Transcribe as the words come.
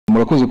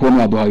murakoze kuba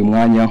mwaduhaye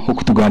umwanya wo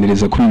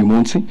kutuganiriza kuri uyu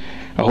munsi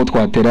aho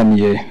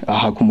twateraniye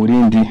aha ku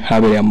Murindi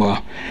habereye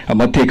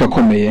amateka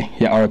akomeye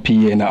ya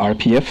RPA na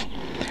RPF.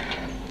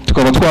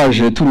 Tukaba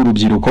twaje turi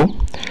urubyiruko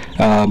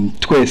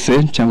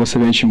twese cyangwa se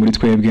benshi muri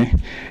twebwe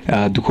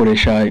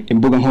dukoresha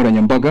imbuga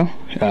nkoranyambaga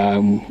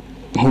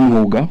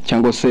nk'umwuga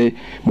cyangwa se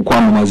mu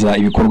kwamamaza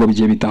ibikorwa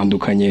bigiye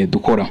bitandukanye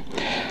dukora.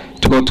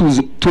 Tukaba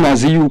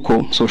tunazi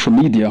yuko social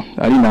media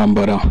ari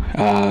intambara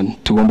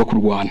tugomba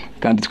kurwana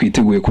kandi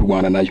twiteguye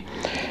kurwana nayo.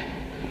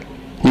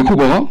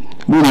 Nyakubahwa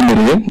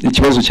munyemereye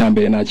ikibazo cya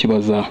mbere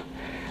nakibaza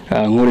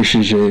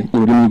nkoresheje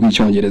ururimi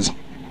rw'icyongereza.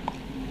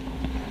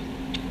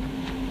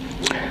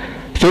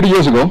 30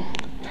 years ago,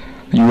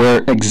 you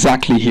were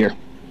exactly here.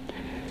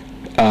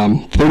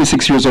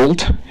 36 years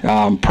old,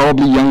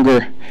 probably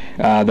younger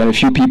than a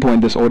few people in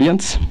this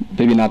audience,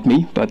 maybe not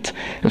me, but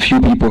a few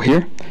people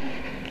here.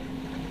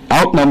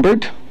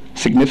 Outnumbered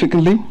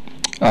significantly,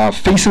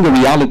 facing the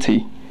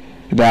reality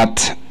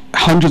that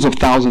hundreds of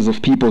thousands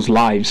of people's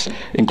lives,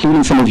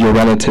 including some of your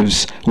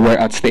relatives, were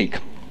at stake.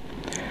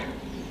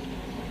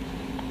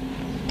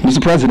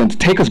 Mr. President,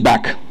 take us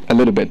back a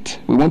little bit.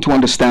 We want to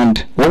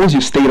understand what was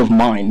your state of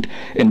mind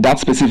in that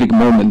specific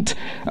moment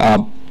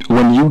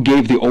when you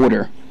gave the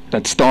order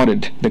that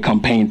started the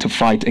campaign to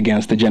fight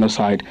against the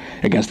genocide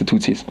against the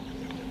Tutsis.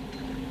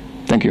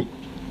 Thank you.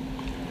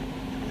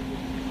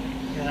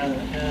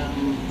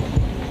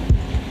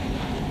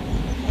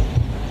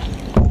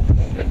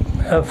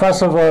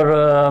 First of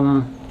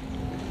all,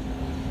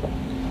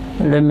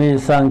 let me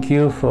thank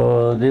you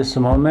for this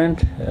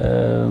moment.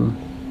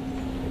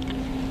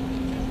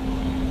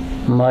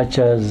 Much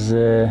as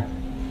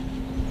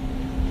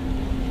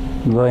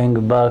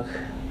going back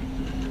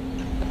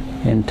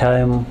in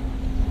time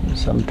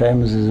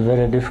sometimes is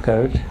very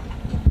difficult.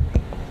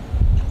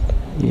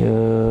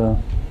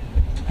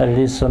 At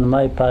least on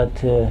my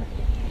part,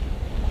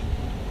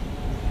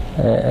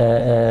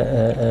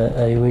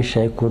 I wish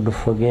I could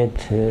forget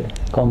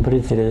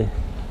completely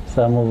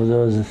some of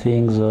those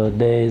things or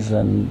days,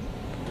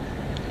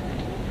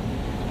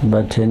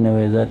 but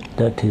anyway,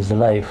 that is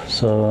life.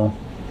 So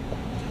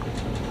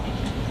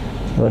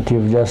what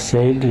you've just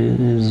said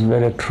is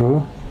very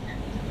true.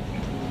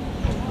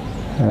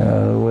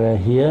 We're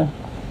here.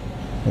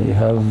 We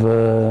have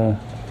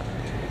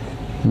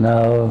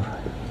now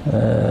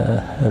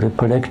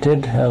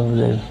recollected, have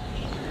the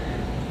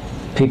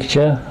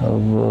picture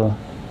of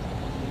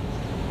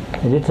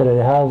I literally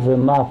have a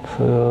map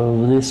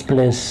of this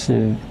place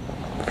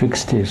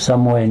fixed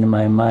somewhere in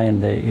my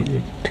mind.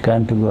 It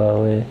can't go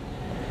away.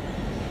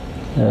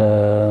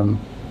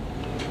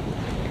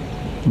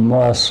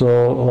 More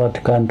so,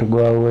 what can't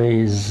go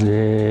away is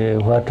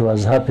what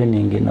was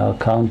happening in our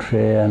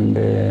country and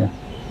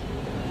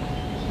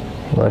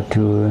what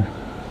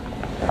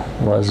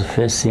was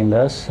facing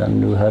us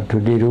and we had to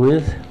deal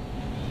with.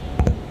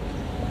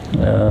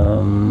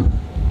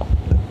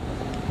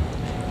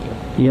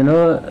 You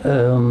know,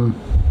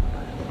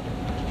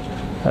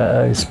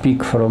 I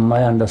speak from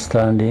my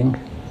understanding.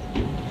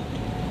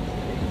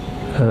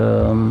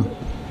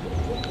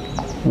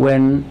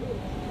 When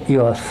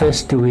you are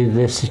faced with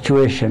a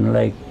situation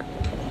like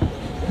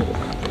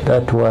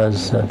that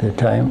was at the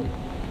time,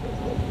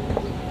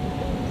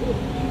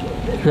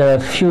 there are a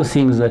few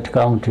things that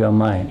come to your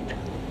mind,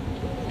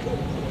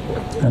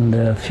 and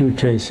there are a few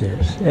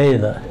choices.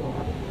 Either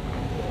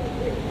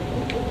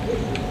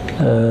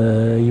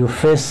you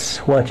face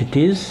what it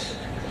is,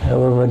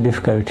 however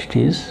difficult it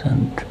is,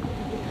 and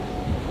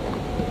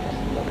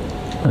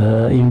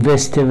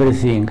invest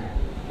everything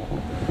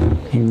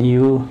in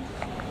you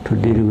to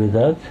deal with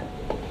that,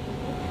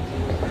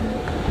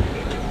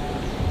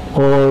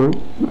 or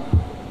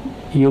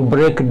you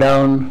break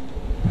down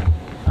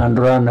and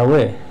run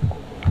away.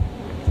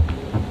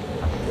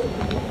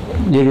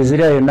 There is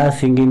really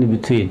nothing in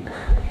between.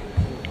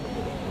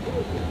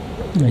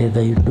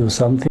 Either you do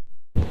something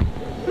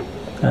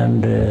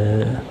and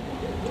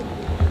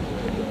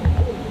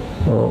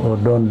or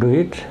don't do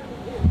it,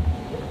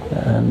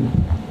 and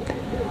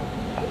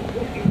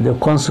the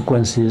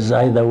consequences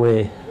either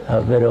way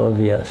are very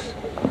obvious.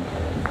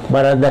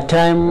 But at that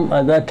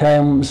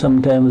time,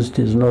 sometimes it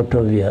is not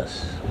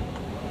obvious.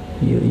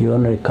 You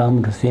only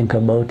come to think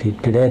about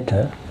it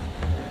later.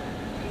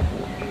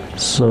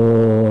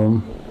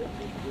 So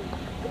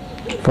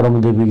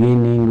from the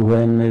beginning,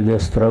 when the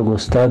struggle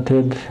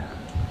started,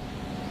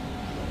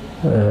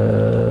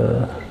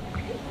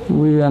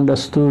 we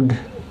understood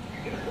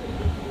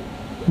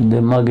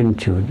the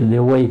magnitude,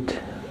 the weight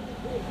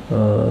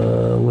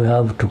we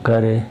have to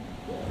carry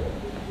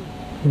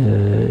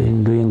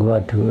in doing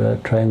what we are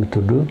trying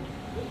to do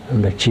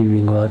and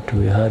achieving what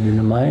we had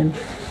in mind.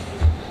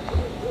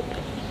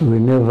 We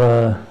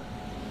never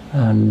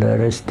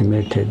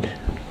underestimated.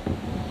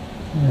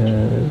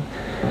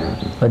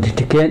 But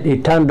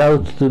it turned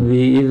out to be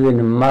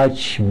even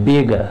much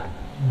bigger,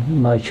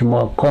 much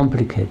more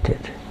complicated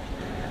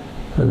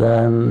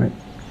than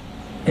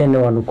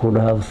anyone could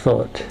have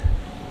thought.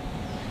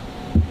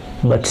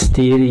 But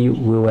still,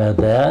 we were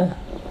there,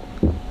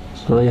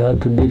 so you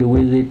had to deal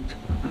with it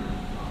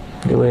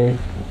the way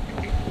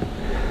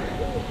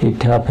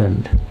it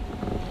happened.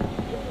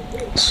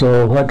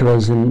 So what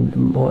was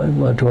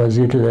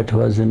it that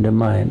was in the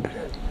mind?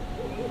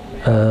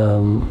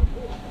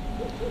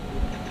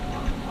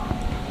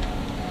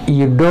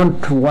 You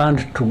don't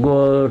want to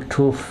go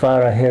too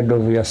far ahead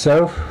of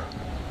yourself,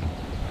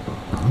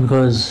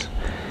 because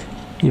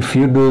if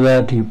you do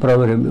that, you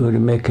probably will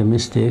make a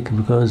mistake,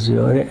 because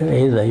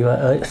either you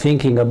are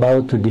thinking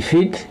about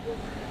defeat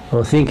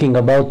or thinking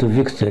about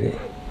victory,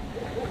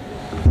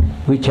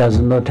 which has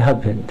not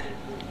happened.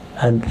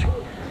 And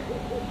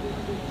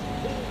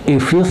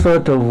if you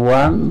thought of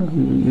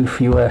one,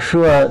 if you are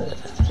sure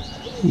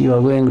you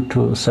are going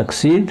to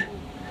succeed,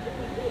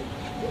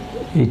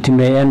 it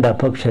may end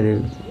up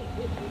actually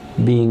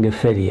being a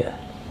failure.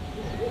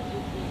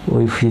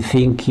 Or if you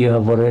think you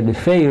have already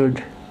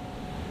failed,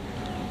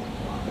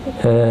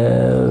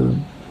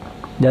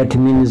 that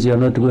means you're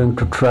not going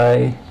to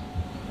try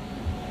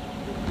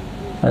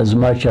as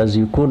much as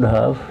you could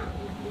have,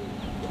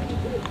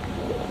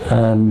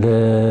 and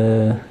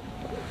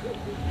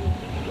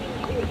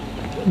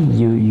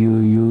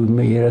you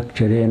may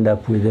actually end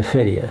up with a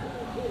failure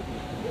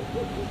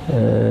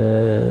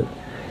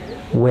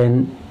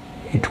when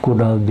it could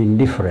have been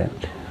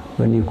different,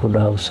 when you could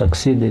have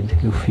succeeded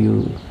if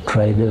you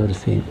tried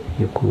everything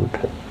you could.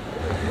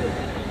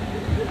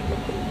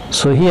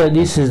 So here,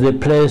 this is the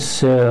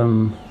place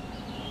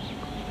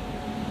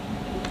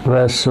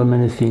where so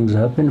many things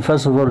happen.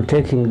 First of all,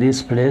 taking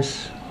this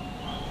place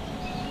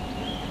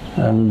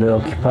and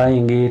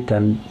occupying it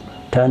and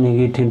turning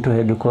it into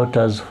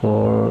headquarters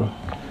for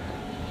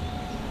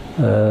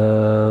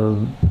the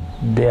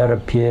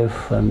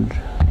RPF and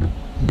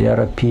the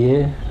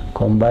RPA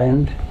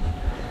combined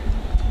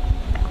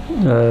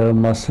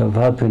must have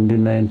happened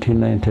in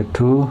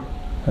 1992,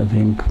 I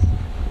think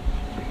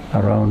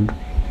around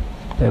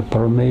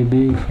April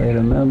maybe, if I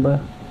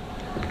remember.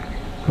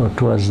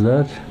 What was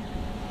that?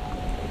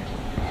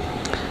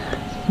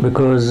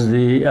 Because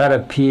the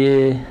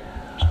RPA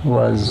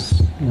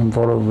was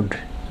involved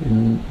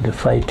in the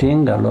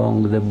fighting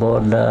along the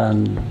border,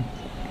 and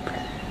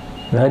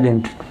we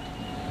hadn't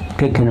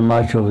taken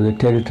much of the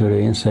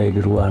territory inside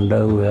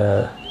Rwanda. We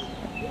were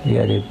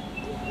really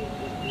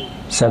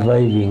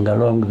surviving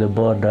along the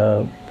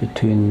border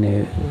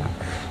between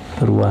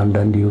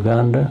Rwanda and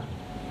Uganda,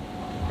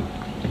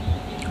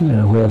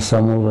 where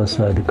some of us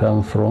had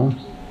come from.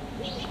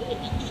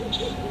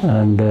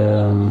 And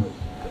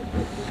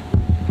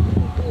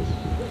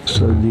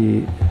so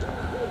the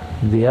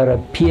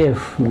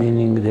RPF,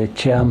 meaning the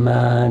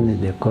chairman,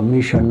 the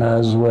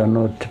commissioners, were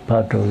not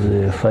part of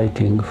the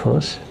fighting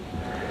force.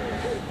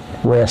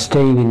 We are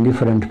staying in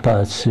different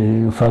parts.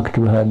 In fact,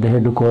 we had the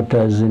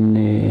headquarters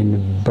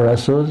in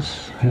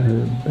Brussels,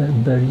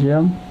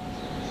 Belgium,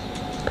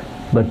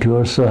 but we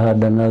also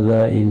had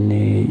another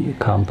in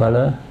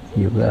Kampala,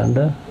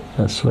 Uganda.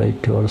 That's where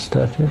it all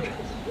started.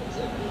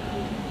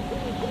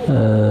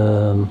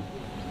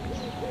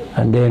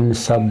 And then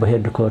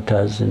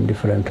sub-headquarters in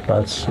different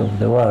parts of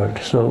the world.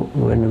 So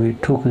when we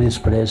took this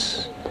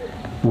place,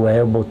 we were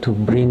able to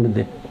bring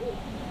the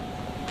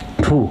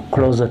two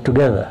closer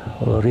together,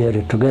 or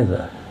really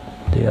together,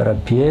 the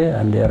RPA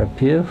and the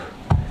RPF,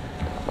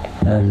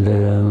 and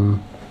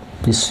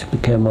this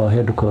became our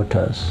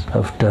headquarters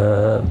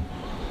after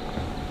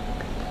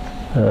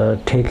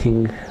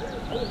taking,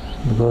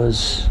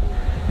 because,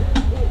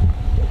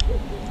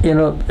 you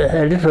know,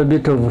 a little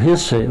bit of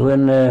history.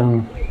 When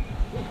the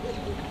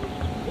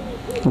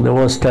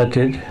war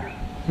started,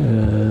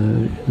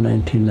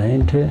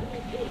 1990,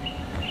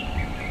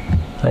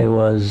 I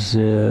was,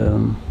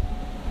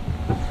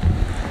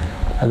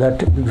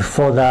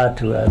 before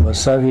that, I was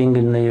serving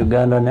in the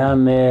Ugandan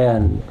army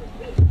and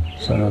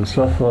so on and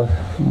so forth.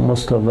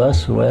 Most of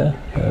us were,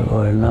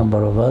 or a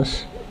number of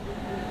us.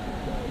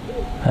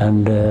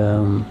 And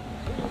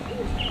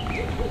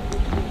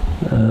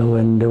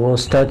when the war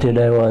started,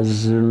 I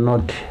was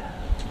not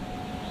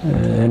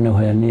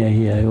anywhere near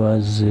here. I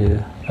was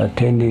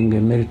attending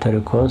a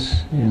military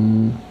course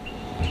in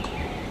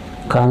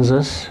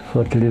Kansas,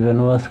 Fort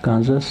Leavenworth,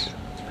 Kansas,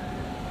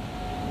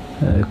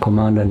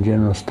 Command and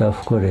General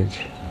Staff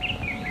College.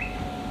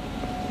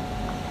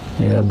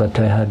 Yeah, but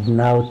I had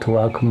now to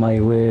work my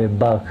way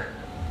back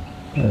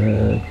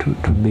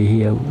to be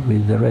here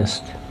with the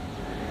rest.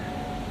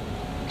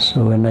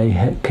 So when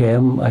I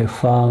came, I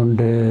found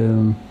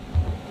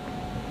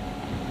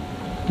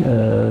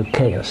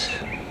chaos.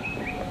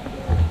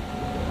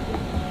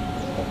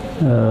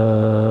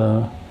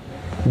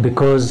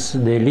 Because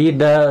the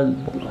leader,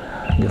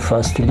 the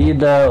first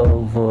leader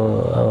of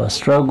our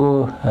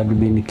struggle had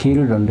been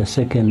killed on the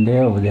second day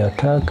of the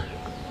attack,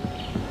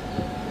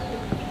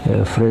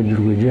 Fred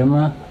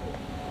Rwigema,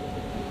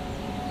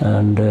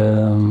 and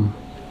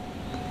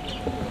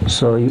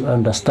so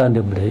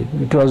understandably,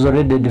 it was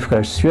already a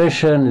difficult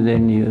situation.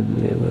 Then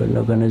an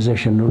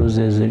organization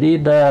loses a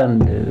leader,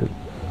 and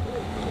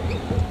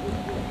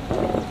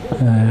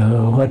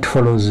what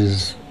follows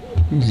is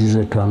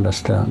easy to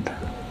understand.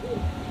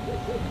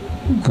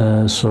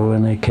 So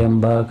when I came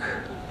back,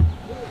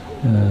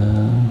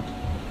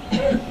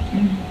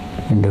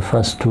 in the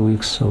first 2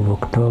 weeks of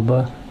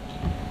October.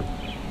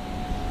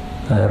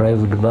 I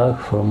arrived back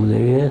from the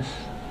US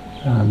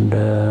and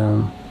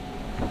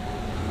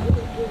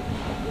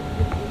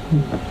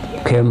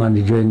came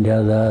and joined the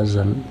others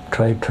and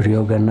tried to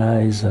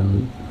reorganize,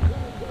 and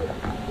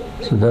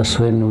so that's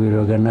when we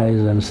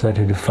reorganized and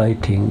started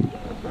fighting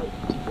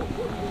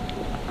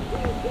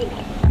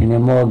in a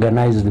more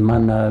organized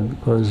manner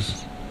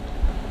because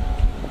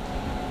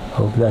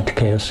of that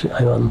chaos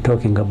I'm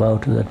talking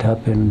about that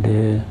happened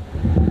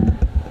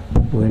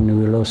when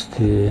we lost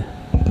the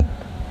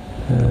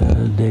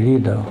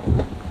leader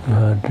who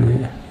had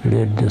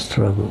led the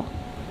struggle.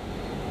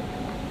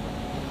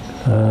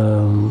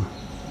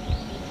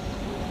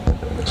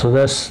 So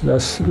that's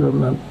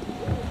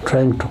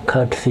trying to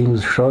cut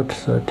things short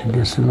so that it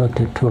is not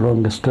a too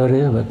long a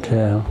story, but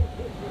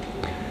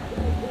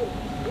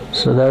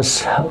so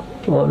that's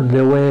all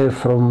the way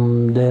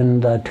from then.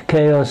 That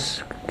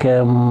chaos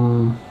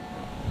came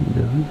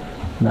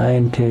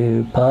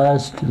 90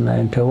 past,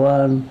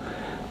 91,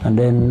 and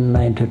then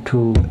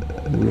 92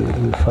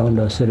 we found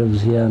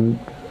ourselves here, and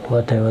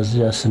what I was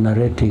just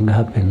narrating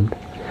happened.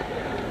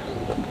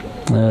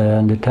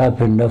 And it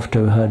happened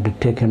after we had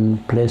taken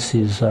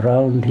places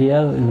around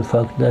here. In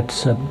fact, that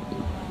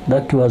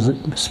was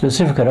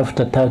specifically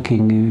after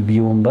attacking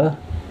Byumba,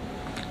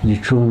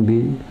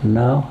 Gicumbi.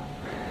 Now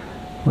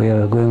we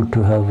are going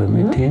to have a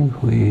meeting.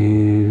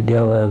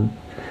 There were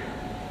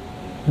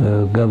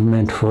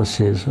government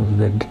forces of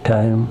that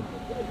time,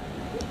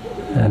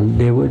 and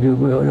there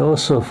were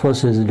also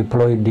forces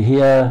deployed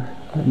here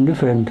in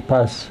different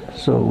parts.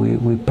 So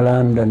we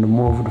planned and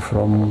moved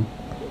from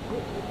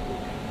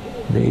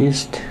the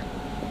east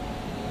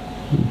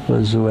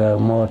because we are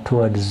more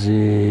towards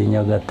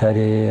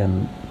Nyagatare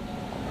and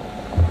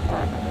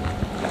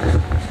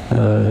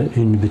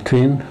in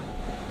between.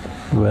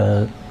 We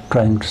are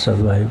trying to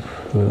survive.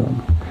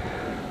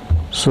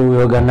 So we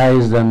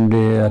organized and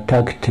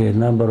attacked a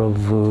number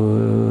of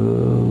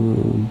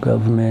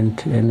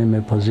government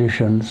enemy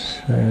positions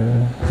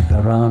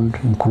around,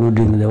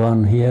 including the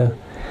one here,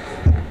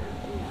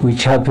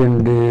 which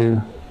happened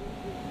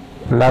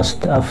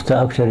last after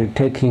actually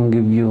taking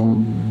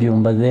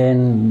Byumba,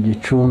 then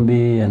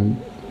Gicumbi and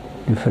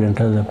different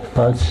other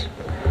parts.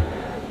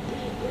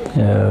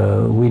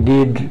 We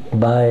did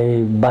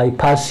by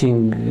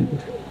bypassing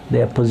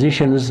their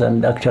positions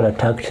and actually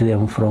attacked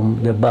them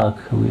from the back.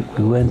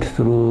 We went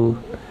through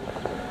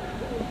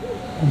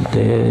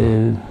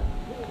the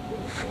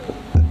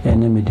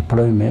enemy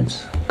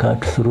deployments,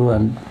 cut through,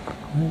 and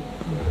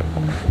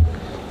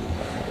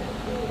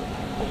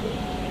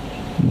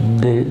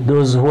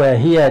those who were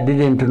here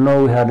didn't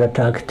know we had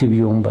attacked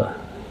Byumba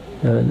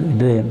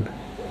then,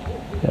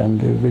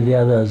 and with the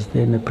others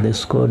then a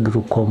place called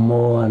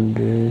Rukomo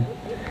and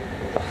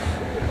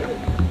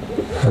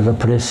other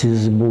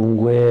places,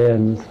 Bungwe,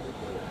 and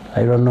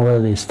I don't know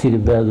whether they still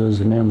bear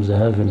those names. I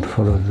haven't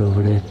followed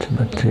over it,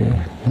 but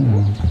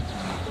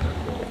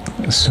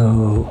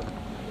so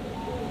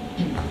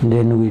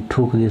then we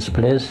took this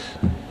place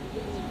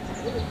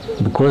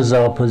because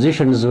our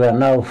positions were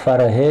now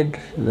far ahead,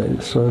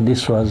 so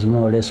this was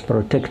more or less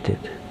protected,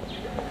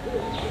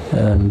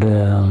 and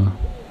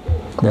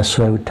that's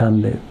why we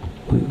turned it.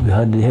 We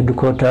had the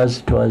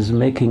headquarters. It was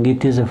making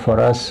it easy for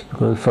us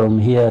because from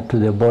here to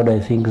the border, I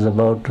think is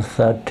about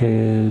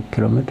 30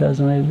 kilometers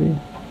maybe,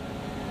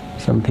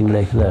 something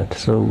like that.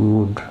 So we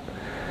would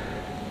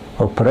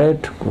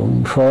operate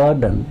going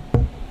forward and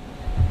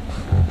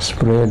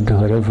spread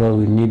wherever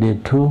we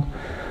needed to.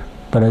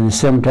 But at the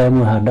same time,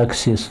 we had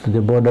access to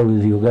the border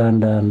with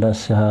Uganda, and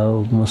that's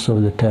how most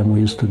of the time we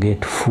used to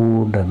get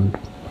food and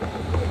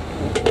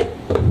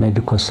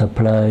medical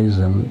supplies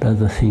and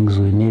other things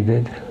we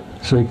needed.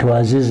 So it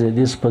was easy,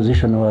 this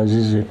position was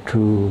easy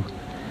to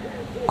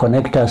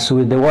connect us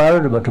with the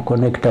world, but to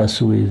connect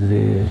us with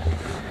the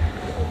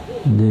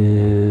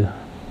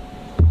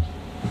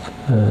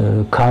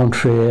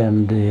country,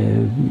 and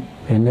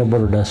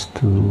enabled us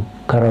to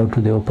carry out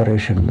the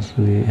operations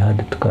we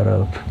had to carry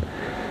out.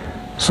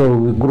 So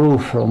we grew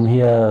from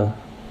here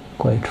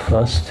quite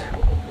fast,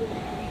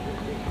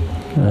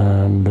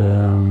 and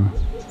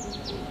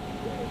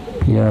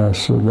yeah,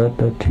 so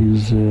that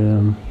is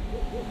a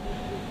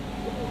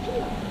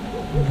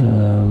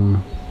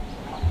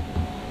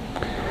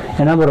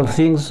number of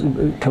things.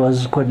 It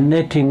was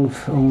coordinating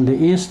from the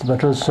east,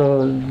 but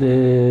also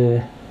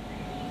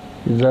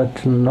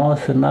that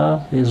north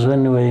now is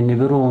when we were in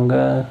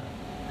Virunga.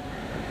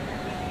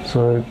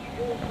 So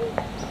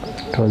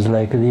it was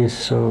like this.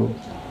 So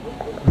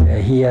we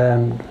are here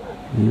and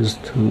we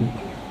used to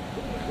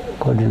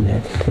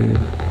coordinate.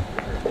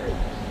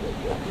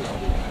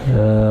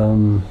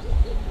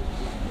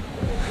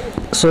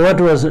 So what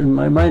was in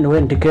my mind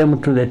when it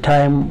came to the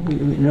time,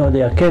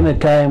 there came a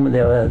time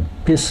there were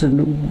peace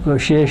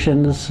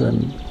negotiations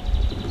and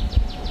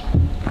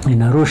in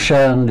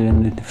Arusha, and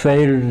then it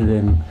failed.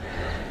 Then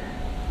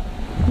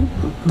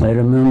I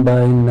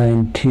remember in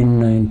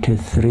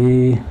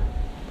 1993,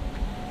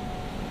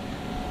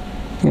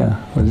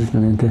 was it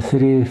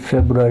 93,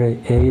 February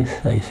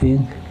 8th, I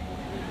think,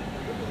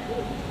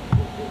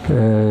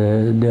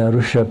 the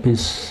Arusha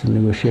peace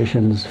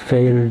negotiations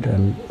failed,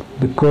 and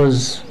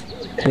because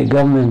the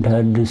government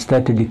had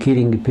started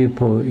killing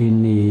people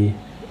in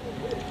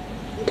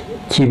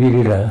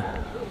Kibirira,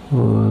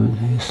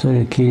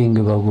 started killing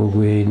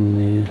Bagogwe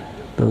in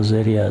those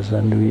areas,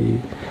 and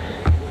we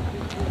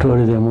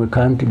told them we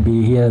can't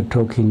be here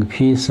talking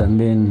peace and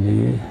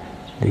then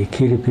they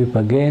kill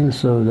people again,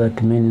 so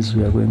that means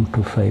we are going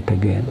to fight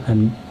again.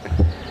 And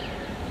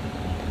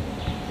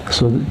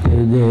so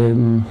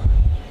the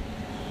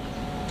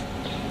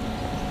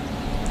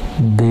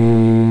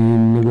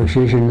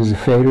negotiations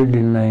failed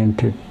in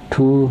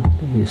 92.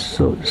 We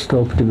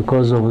stopped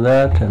because of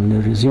that, and they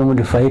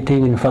resumed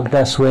fighting. In fact,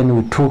 that's when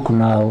we took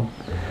now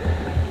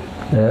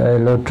a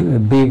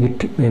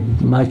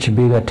much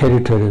bigger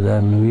territory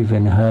than we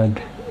even had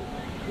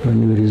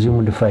when we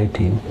resumed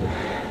fighting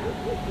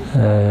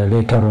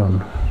later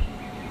on.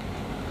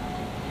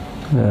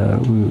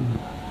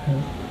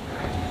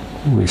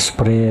 We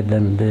spread,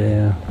 and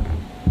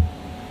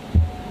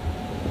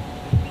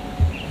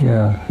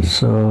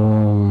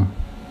so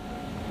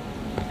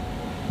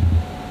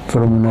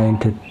from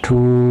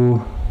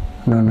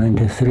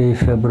 93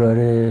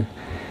 February,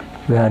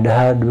 we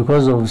had,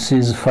 because of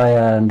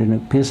ceasefire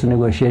and peace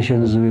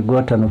negotiations, we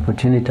got an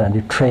opportunity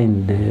and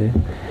trained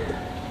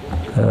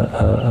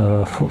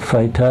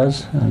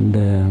fighters, and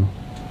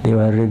they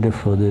were ready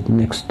for the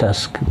next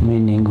task,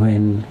 meaning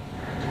when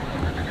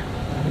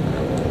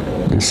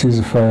the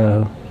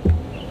ceasefire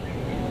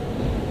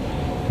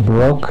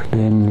broke,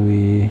 then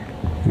we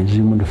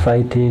resumed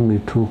fighting. We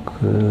took,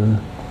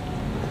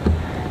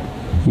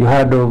 you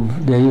heard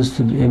of, there used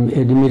to be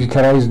a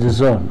demilitarized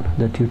zone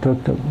that you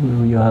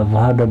have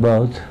heard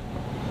about.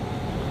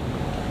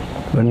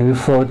 When we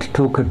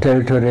took a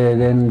territory,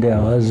 then there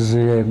was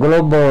a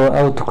global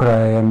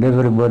outcry and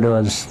everybody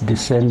was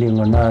descending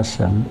on us,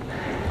 and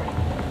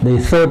they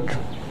thought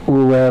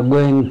we were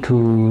going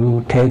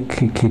to take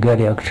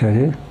Kigali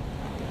actually.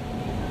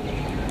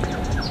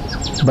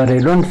 But I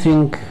don't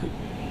think,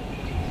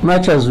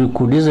 much as we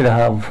could easily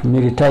have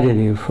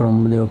militarily,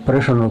 from the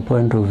operational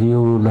point of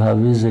view, we would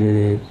have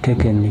easily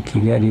taken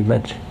Kigali,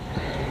 but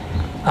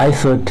I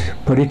thought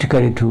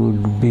politically it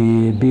would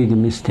be a big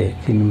mistake,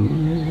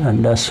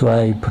 and that's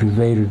why I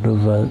prevailed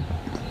over.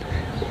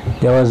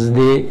 There was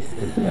the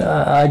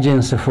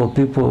urgency for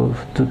people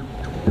to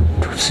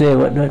say,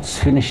 well, let's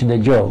finish the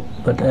job,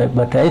 but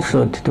I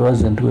thought it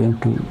wasn't going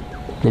to,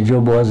 the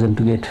job wasn't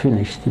to get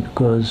finished,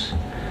 because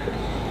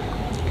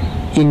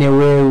in a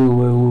way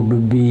we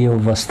would be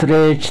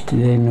overstretched,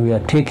 then we are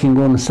taking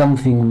on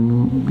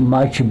something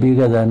much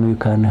bigger than we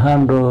can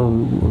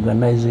handle,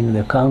 organizing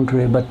the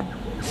country, but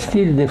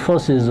still the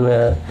forces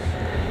were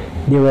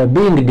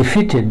being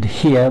defeated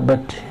here,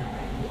 but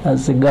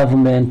as the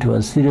government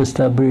was still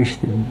established,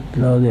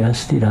 they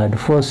still had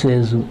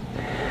forces.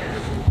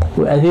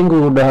 I think we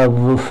would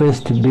have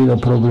faced bigger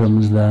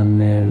problems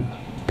than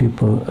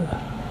people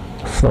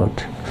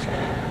thought.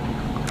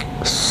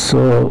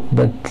 So,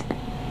 but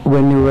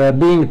when we were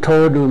being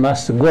told we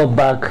must go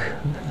back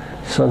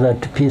so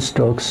that peace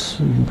talks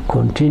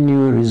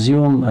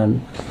resume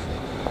and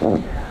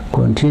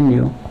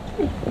continue,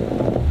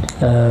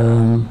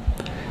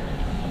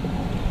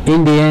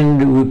 in the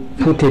end we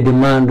put a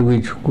demand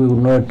which we will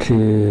not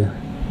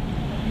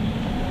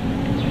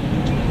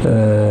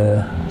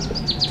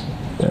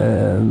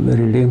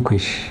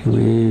relinquish.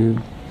 We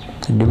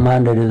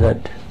demanded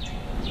that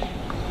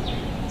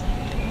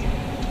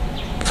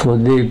for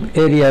the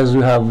areas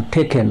we have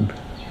taken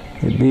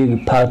a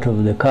big part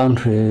of the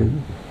country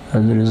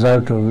as a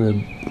result of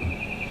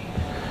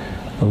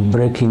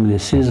breaking the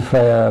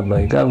ceasefire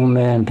by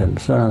government and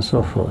so on and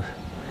so forth,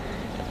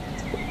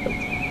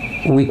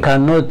 we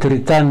cannot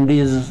return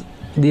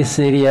this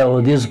area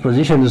or these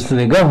positions to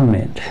the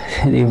government.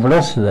 They've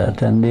lost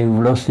that, and they've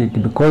lost it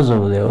because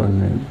of their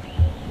own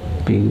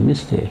big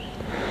mistake.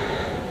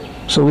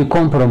 So we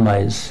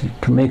compromised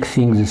to make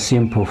things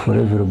simple for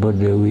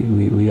everybody.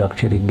 We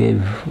actually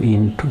gave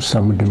in to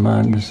some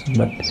demands,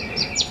 but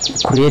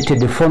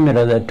created a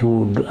formula that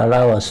would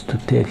allow us to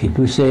take it.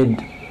 We said,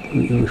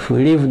 if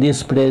we leave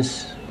this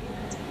place,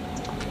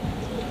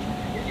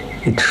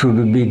 it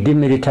should be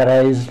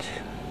demilitarized,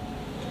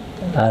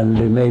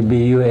 and maybe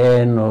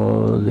UN,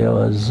 or there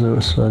was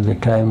also at the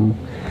time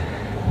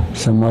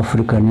some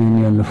African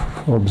Union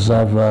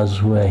observers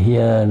who were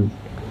here, and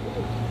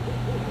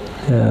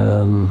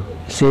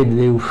said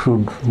they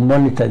should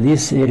monitor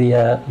this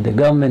area. The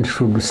government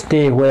should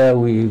stay where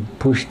we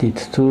pushed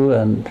it to,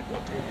 and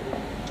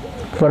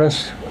for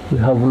us, we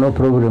have no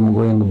problem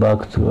going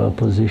back to our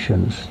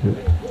positions.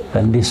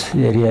 And this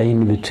area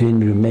in between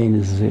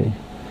remains a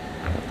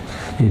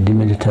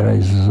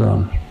demilitarized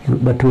zone.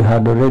 But we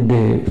had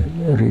already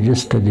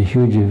registered a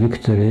huge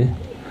victory.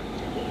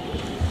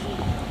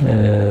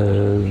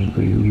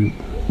 We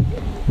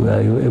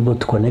were able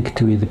to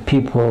connect with the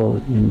people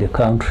in the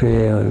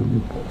country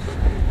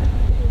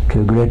to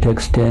a great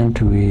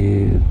extent.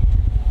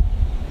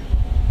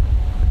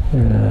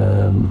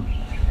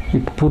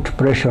 It put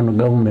pressure on the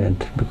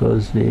government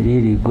because they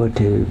really got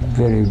a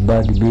very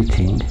bad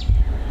beating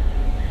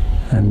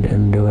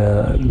and they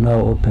were now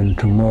open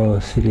to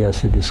more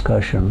serious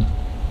discussion.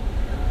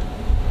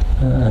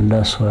 And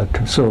that's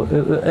what. So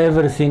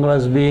everything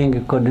was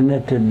being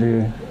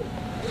coordinated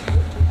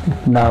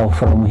now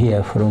from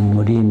here, from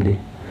Murindi.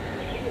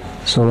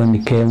 So when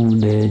it came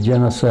the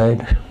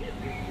genocide,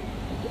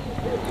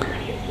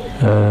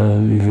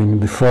 even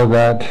before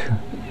that,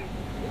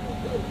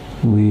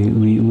 we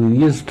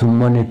used to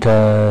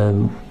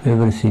monitor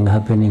everything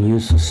happening. We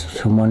used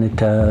to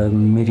monitor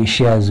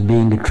militias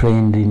being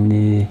trained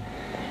in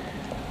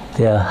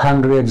there are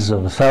hundreds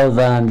of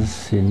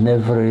thousands in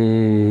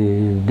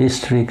every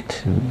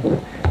district,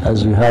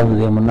 as we have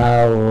them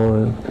now.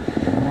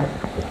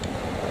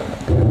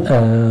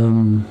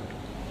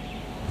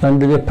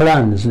 And the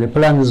plans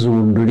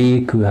would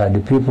leak. We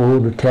had people who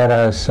would tell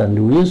us,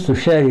 and we used to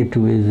share it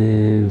with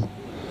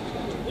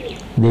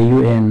the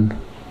UN,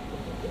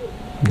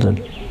 the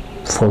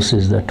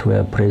forces that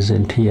were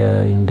present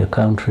here in the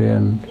country,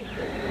 and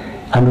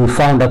we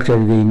found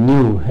actually they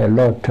knew a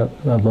lot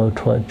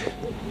about what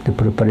the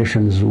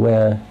preparations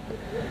were,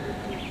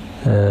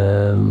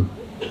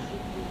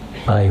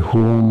 by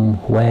whom,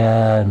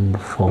 where, and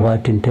for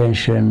what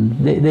intention.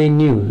 They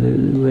knew.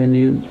 When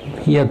you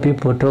hear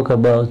people talk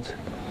about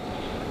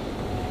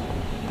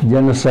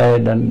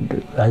genocide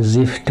and as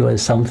if it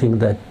was something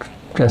that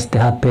just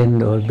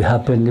happened or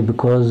happened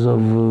because of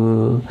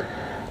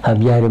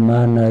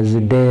Habyarimana's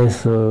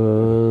death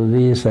or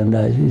this and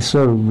that, it's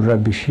all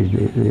rubbish.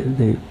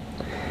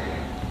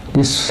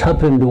 This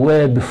happened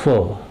way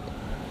before.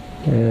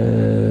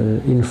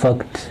 In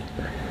fact,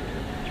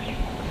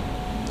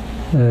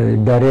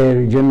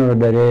 General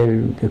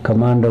Darer, the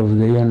commander of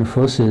the UN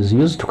forces,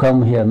 used to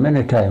come here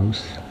many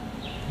times.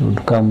 He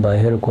would come by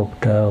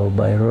helicopter or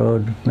by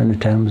road many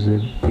times. There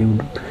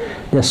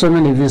are so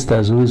many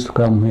visitors who used to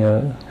come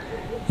here,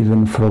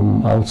 even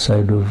from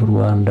outside of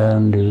Rwanda,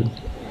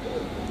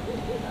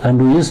 and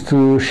we used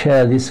to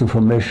share this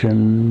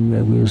information.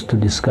 We used to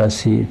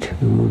discuss it.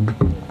 We would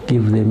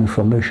give them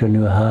information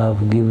you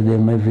have, give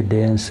them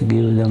evidence,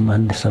 give them,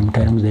 and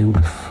sometimes we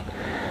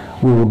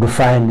would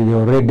find they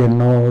already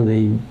know.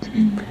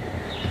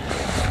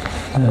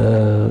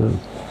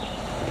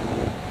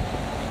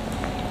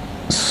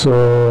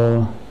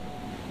 So,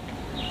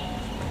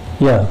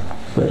 yeah,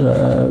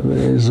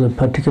 there's a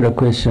particular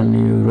question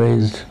you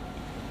raised,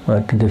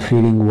 what the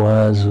feeling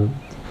was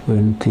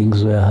when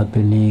things were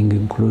happening,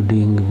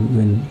 including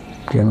when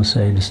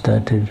genocide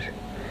started.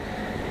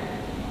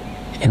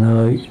 You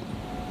know,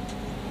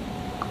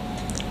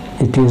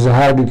 it is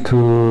hard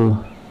to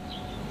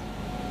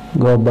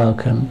go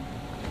back and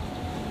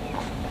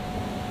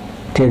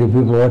tell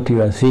people what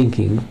you are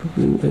thinking.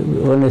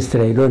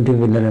 Honestly, I don't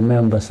even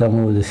remember some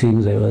of the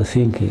things I was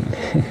thinking.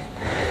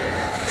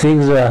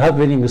 Things were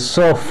happening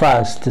so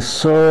fast,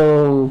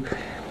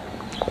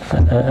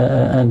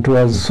 and it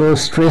was so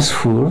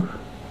stressful,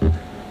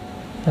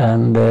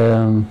 and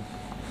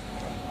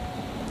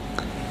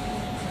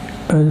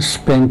I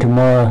spent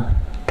more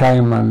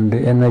time and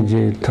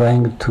energy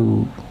trying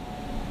to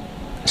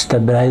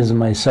stabilize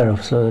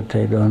myself so that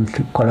I don't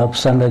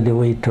collapse under the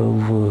weight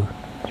of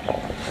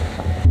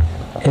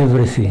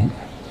everything.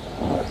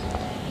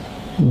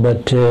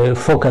 But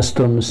focused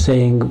on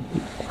saying,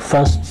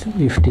 first,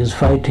 if it is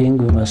fighting,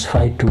 we must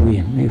fight to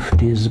win. If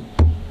it is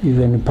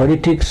even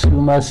politics, we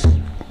must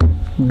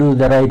do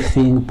the right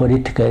thing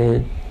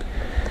politically,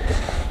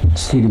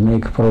 still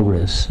make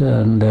progress.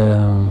 And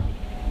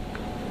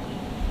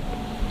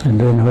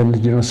then when the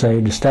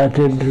genocide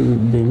started,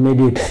 the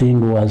immediate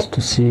thing was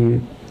to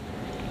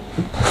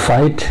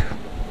fight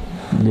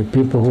the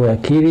people who were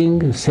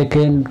killing.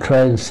 Second,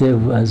 try and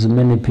save as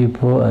many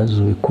people as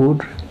we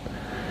could,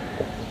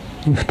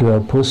 if it were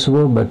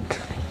possible, but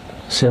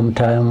same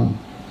time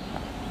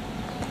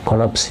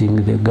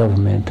collapsing the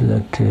government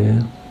that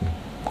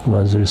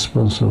was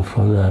responsible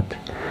for that.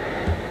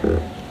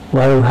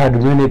 While we had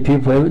many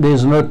people, there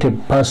is not a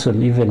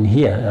person even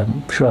here,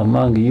 I'm sure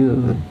among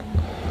you,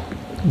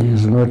 there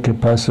is not a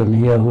person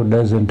here who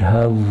doesn't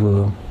have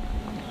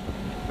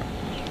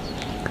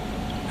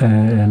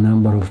a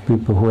number of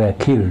people who were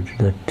killed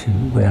that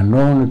were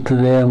known to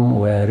them,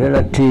 were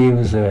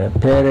relatives, were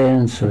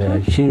parents,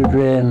 were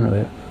children,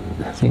 were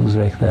things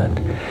like that.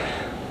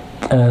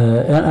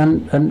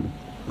 And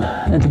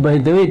by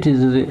the way, it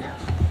is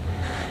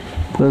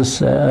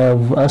because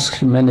I've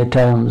asked many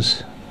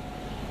times.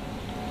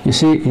 You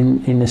see,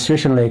 in a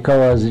situation like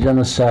ours,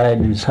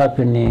 genocide is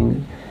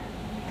happening.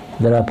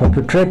 There are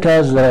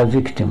perpetrators, there are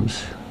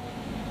victims.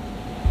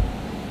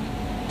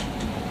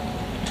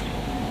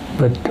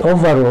 But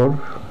overall,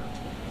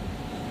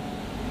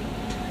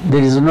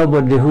 there is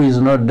nobody who is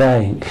not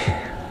dying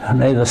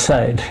on either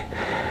side.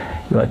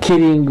 You are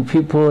killing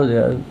people,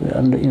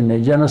 in a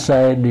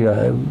genocide, you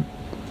are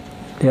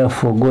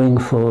therefore going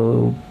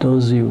for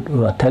those you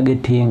are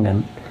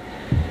targeting,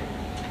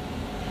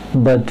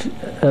 but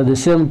at the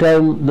same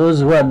time, those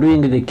who are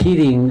doing the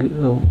killing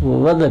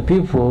of other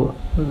people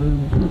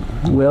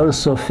were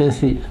also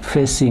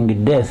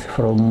facing death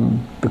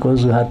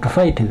because we had to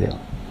fight them.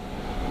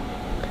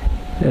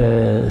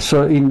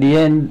 So in the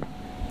end,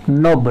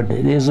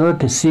 nobody, there's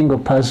not a single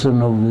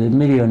person of the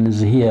millions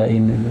here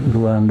in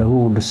Rwanda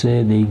who would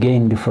say they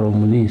gained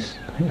from this.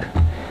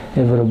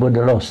 Everybody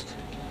lost.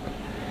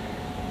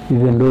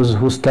 Even those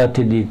who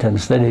started it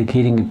and started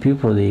killing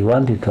people, they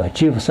wanted to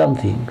achieve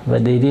something,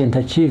 but they didn't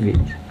achieve it.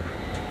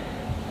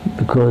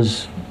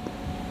 Because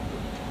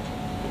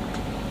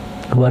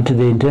what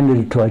they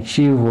intended to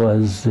achieve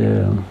was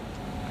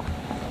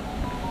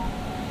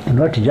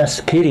not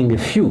just killing a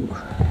few,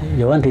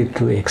 they wanted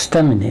to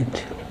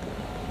exterminate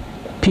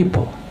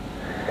people.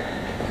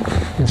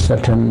 A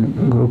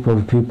certain group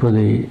of people,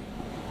 they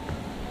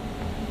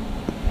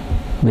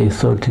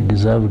thought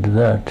deserved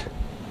that,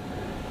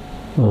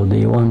 or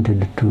they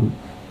wanted to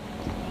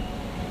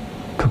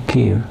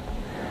kill.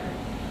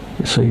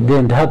 So it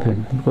didn't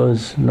happen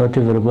because not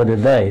everybody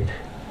died.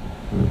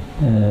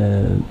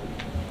 There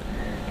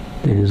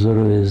is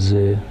always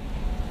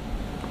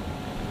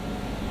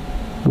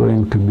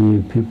going to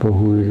be people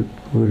who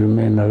will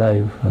remain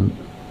alive. And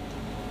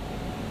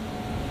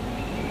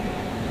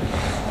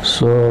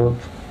so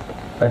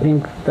I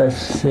think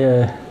that's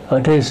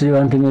what else do you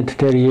want me to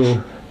tell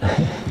you?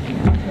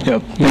 Yeah,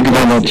 thank you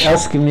very much.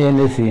 Ask me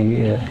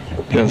anything. Yeah.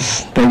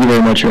 Yes, thank you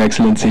very much, Your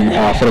Excellency,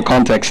 for the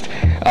context.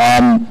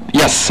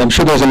 Yes, I'm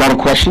sure there's a lot of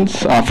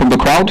questions from the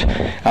crowd,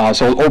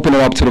 so I'll open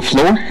it up to the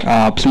floor.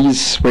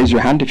 Please raise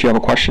your hand if you have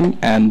a question,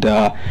 and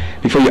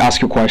before you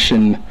ask your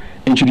question,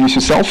 introduce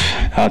yourself,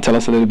 tell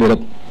us a little bit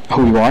of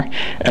who you are,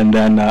 and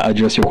then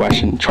address your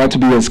question. Try to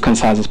be as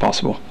concise as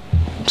possible.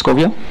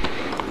 Scovia?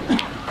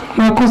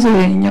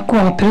 Murakoze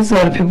nyakubahwa Perezida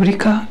wa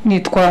Repubulika,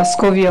 nitwa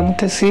Scovia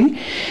Mutesi,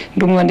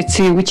 ndi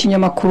umwanditsi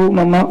w'ikinyamakuru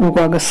Mama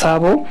urwa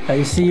Gasabo.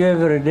 I see you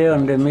every day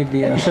on the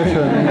media,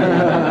 social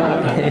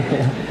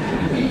media.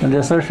 On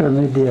the social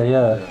media,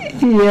 yeah.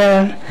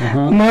 Yeah.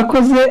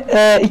 Murakoze,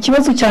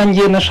 ikibazo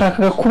cyanjye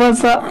nashakaga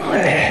kubaza,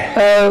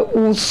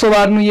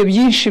 usobanuye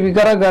byinshi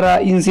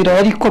bigaragara inzira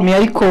yari ikomeye,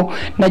 ariko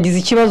nagize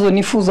ikibazo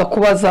nifuza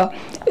kubaza,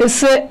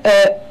 ese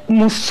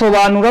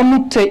musobanura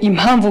mute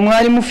impamvu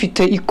mwari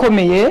mufite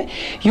ikomeye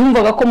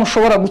yumvaga ko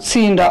mushobora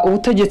gutsinda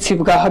ubutegetsi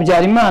bwa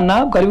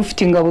Habyarimana bwari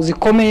bufite ingabo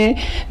zikomeye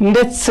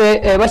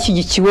ndetse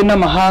bashyigikiwe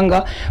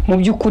n'amahanga, mu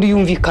by'ukuri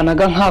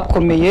yumvikanaga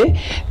nkakomeye.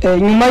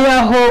 Nyuma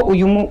yaho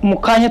uyu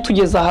mukanya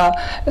tugeze aha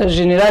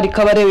General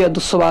Kabarebe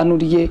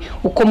yadusobanuriye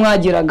uko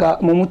mwageraga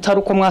mu Mutara,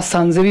 uko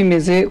mwasanze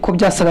bimeze ko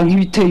byasaga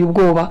nk'ibiteye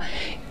ubwoba,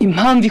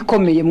 impamvu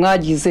ikomeye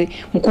mwagize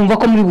mukumva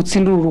ko muri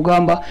butsindura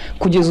urugamba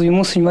kugeza uyu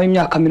munsi nyuma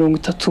y'imyaka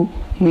 30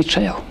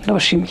 mwicayeho.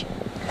 Ndabashimiye.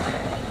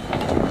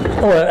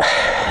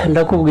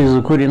 Ndakubwiza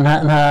ukuri,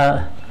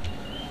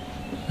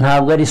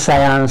 ntabwo ari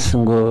science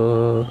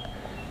ngo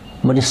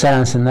muri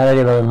science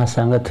nararebaga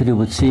nkasanga turi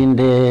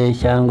butsinde,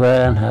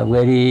 cyangwa ntabwo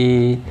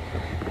ari,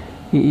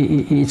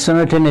 it's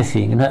not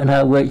anything,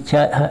 ntabwo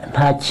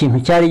nta kintu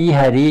cyari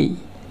gihari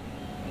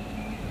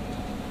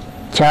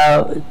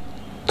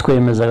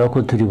twemezaga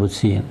ko turi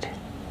butsinde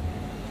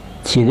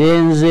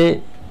kirenze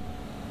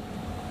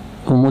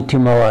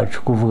umutima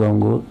wacu kuvuga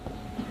ngo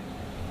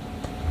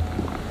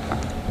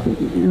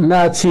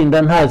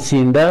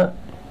ntatsinda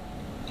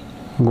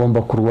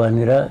ngomba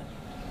kurwanira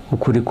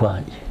ukuri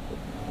kwanjye.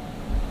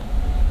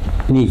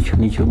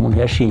 Nicyo umuntu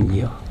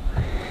yashingiyeho,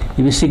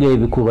 ibisigaye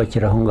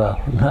bikubakira aho ngaho.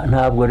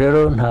 Ntabwo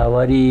rero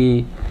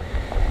ntawari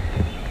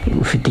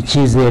ufite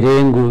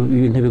icyizere ngo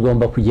ibintu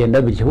bigomba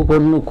kugenda bityo, kuko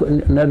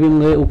na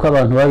bimwe uko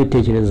abantu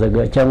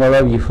babitekerezaga cyangwa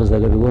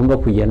babyifuzaga bigomba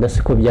kugenda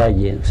siko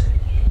byagenze.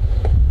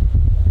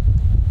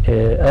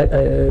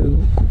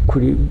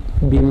 Kuri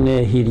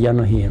bimwe hirya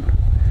no hino,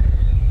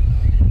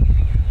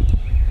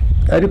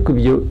 ariko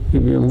ibyo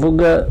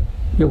mvuga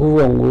yo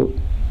kuvuga ngo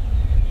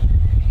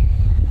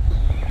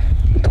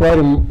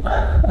twari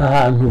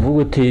ahantu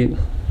uvuga uti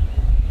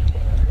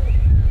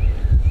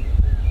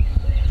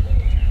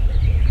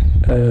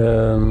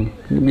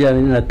bya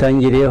bintu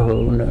natangiriyeho,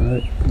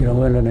 ngira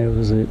ngo wenda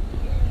nabivuze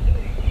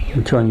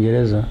mu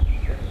Cyongereza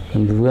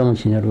mbivuga mu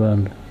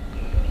Kinyarwanda,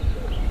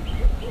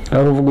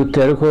 aho uvuga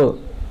uti ariko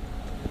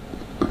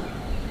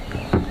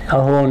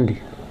aho ndi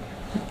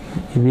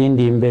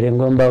ibindi imbere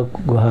ngomba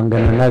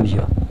guhangana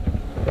nabyo.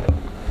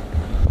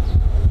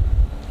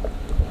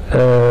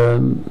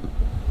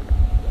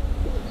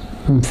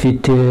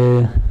 Mfite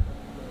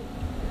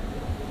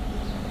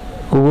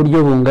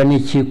uburyo bungana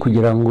iki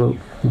kugira ngo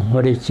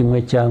nkore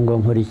kimwe cyangwa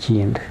nkore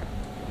ikindi,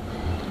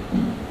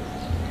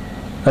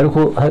 ariko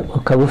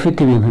ukaba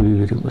ufite ibintu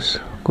bibiri gusa,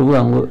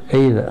 kuvuga ngo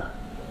either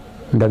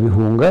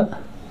ndabihunga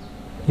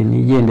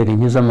nigendera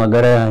inkiza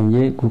amagara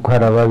yanjye, kuko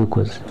hari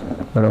ababikoze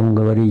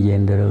barahunga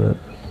barigendera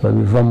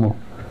babivamo,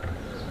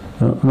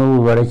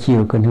 n'ubu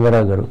barakiruka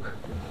ntibaragaruka,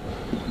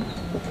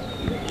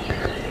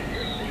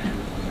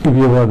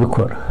 ibyo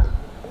babikora.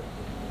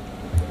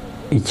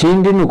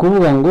 Ikindi ni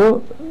ukuvuga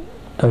ngo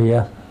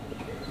oya,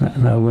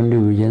 ntabwo ndi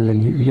bugenze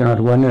ibyo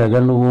narwaniraga,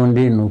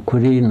 n'ubundi ni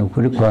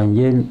ukuri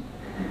kwanjye,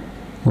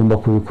 ngomba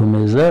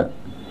kubikomeza,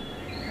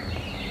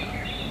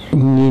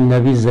 ni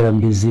nabizera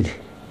mbizire.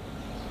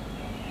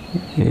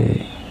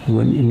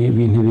 Ni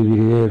ibintu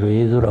bibiri rero,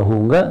 yezu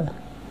urahunga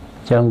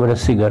cyangwa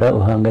urasigara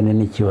uhangane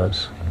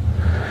n'ikibazo.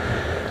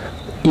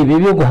 ibi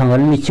byo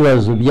guhangana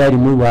n'ikibazo byari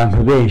mu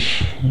bantu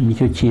benshi,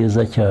 nicyo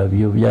cyiza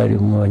cyabyo, byari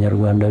mu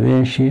banyarwanda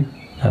benshi,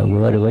 ntabwo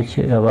bari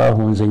bake,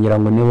 abahunze ngira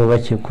ngo nibo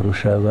bake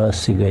kurusha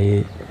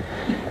abasigaye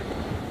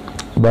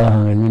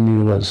bahanganye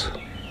n'ibibazo.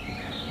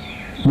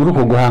 Muri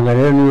uko guhangana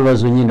rero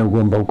n'ibibazo nyine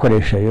ugomba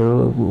gukoresha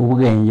rero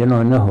ubwenge,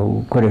 noneho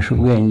gukoresha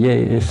ubwenge.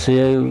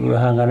 Ese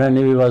uhangana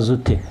n'ibibazo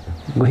ute?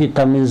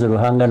 Guhitamo inzira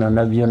uhangana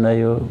nabyo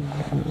nayo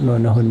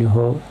noneho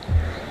niho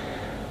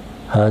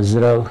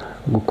hazira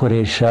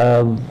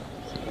gukoresha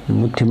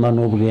umutima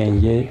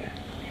n'ubwenge,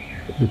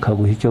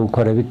 bikaguha icyo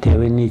gukora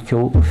bitewe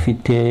n'icyo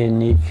ufite,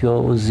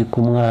 n'icyo uzi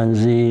ku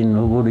mwanzi,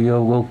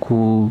 n'uburyo bwo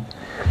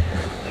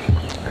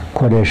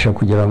gukoresha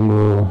kugira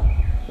ngo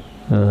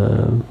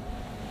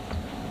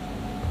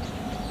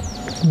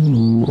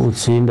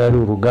utsinda ari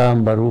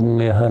urugamba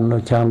rumwe hano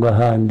cyangwa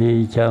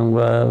ahandi,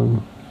 cyangwa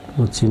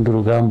utsinda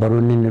urugamba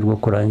runini rwo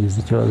kurangiza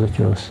ikibazo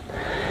cyose.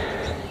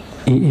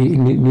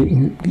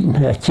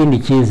 Nta kindi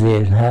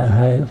cyizere,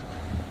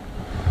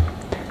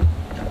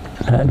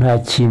 nta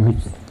kintu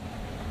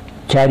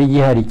cyari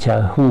gihari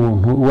cyaha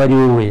umuntu uwo ari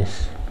we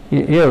wese.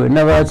 Yewe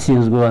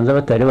n'abatsinzwe banza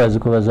batari bazi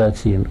ko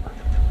bazatsindwa,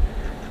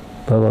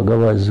 babaga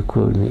bazi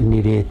ko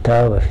ni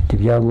leta, bafite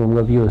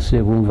ibyangombwa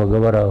byose, bumvaga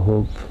bari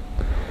aho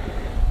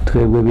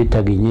twebwe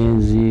bitaga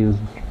inyenzi,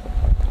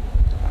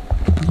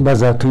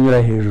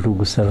 bazatunyura hejuru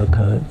gusa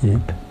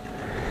bakagenda.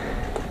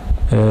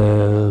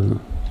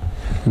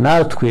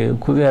 Natwe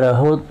kubera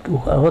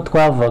aho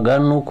twavaga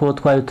nuko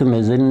twari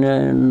tumeze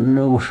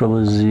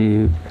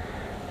n'ubushobozi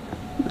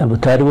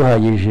butari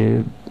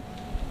buhagije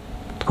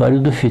twari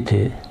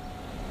dufite,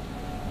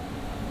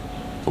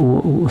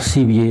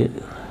 usibye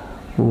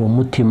uwo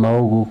mutima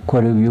wo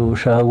gukora ibyo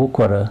ushaka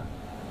gukora,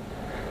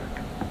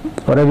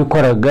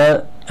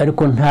 warabikoraga,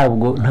 ariko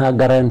nta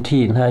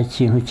garanti, nta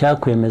kintu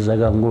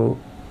cyakwemezaga ngo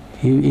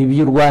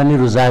ibyo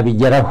urwanira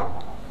uzabigeraho,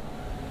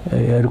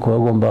 ariko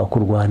wagomba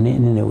kurwana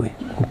niwe,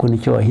 kuko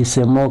nicyo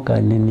wahisemo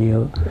kandi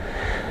niyo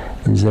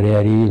inzira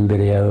yari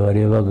imbere yawe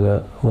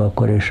warebaga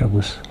wakoresha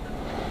gusa.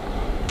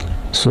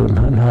 So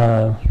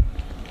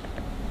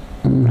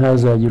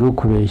ntazagira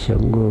ukubeshya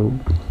ngo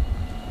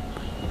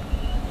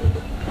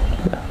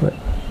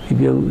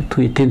ibyo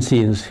twita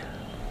intsinzi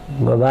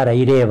ngo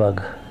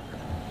barayirebaga.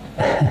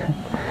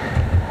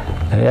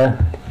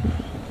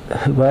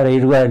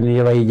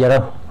 Barayirwaniye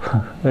bayigeraho,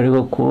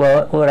 ariko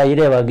kuba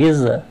warayirebaga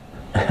iza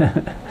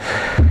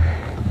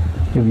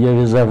ibyo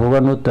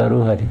bizavuga n'utari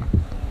uhari.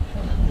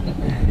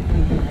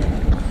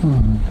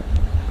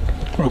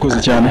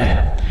 Urakoze cyane.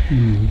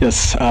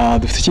 Yes,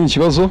 dufite ikindi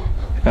kibazo,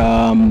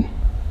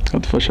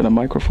 adufasha na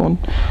microphone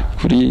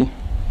kuri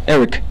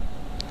Eric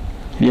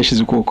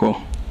yashize ukuboko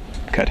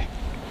kare.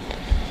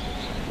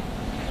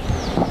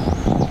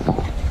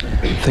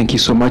 Thank you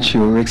so much,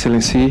 Your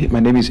Excellency. My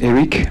name is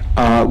Eric.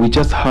 We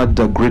just had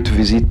a great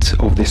visit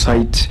of the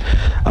site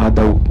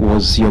that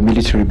was your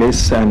military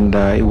base, and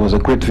it was a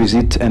great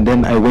visit. And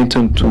then I went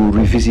on to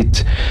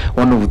revisit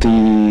one of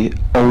the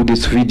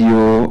oldest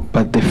video,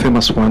 but the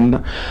famous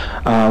one,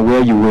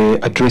 where you were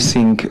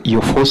addressing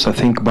your force, I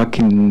think back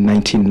in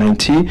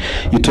 1990.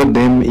 You told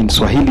them in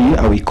Swahili,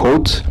 we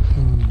quote,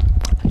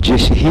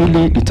 jeshi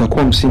hili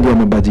litakuwa msingi wa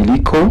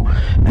mabadiliko,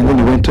 and then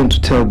you went on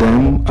to tell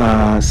them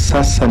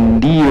sasa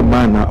ndiyo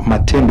maana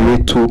matendo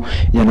yetu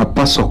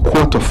yanapaswa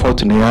kuwa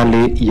tofauti na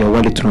yale ya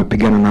wale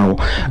tunapigana nao.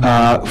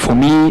 For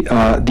me,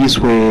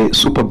 these were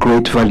super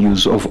great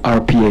values of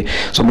RPA.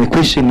 So my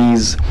question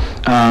is,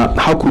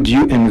 how could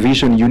you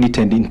envision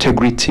unity and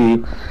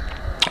integrity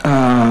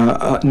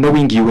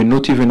knowing you were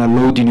not even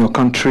allowed in your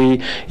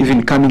country,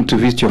 even coming to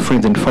visit your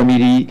friends and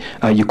family,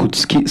 you could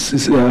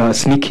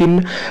sneak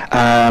in,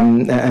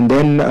 and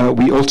then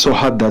we also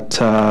had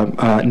that,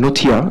 not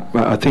here,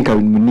 I think I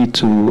will need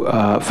to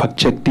fact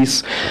check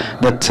this,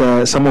 that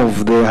some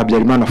of the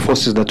Habyarimana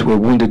forces that were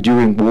wounded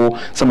during war,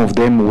 some of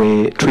them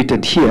were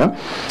treated here,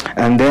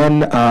 and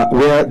then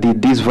where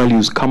did these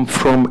values come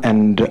from,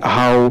 and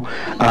how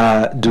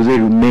do they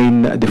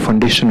remain the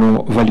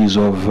foundational values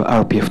of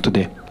RPF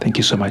today? Thank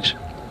you so much.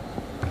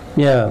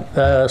 Yeah,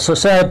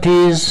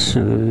 societies,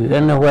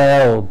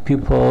 anywhere, or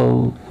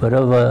people,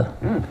 whatever,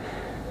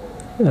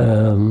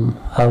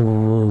 have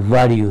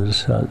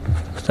values,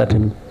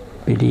 certain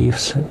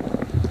beliefs,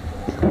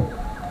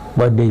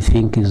 what they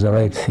think is the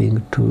right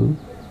thing to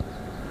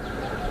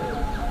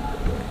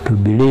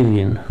believe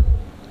in.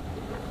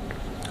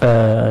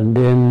 And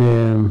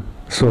then,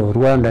 so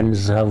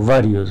Rwandans have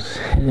values,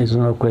 there's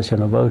no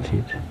question about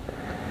it.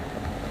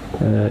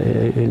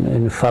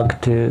 In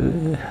fact,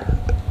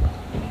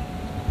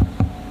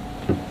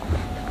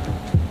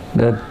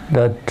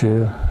 that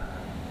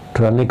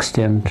to an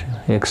extent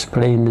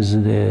explains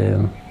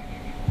the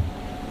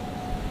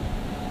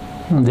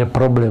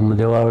problem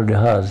the world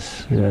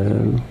has.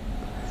 In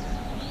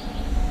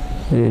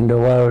the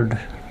world,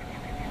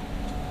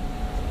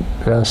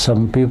 there are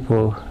some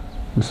people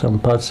in some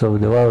parts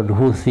of the world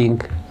who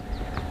think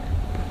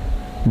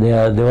they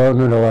are the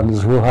only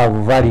ones who have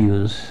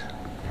values,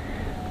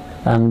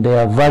 and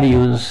their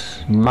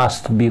values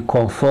must be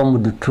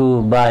conformed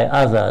to by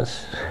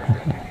others.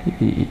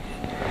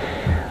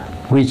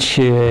 which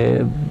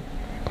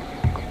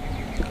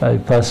I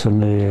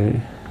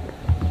personally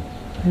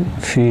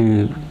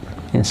feel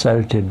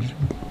insulted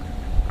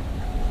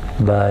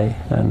by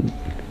and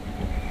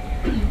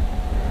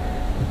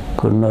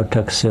could not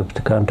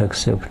accept, can't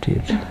accept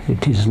it.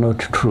 It is not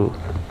true.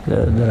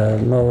 There are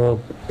no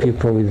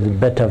people with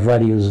better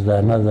values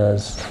than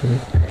others.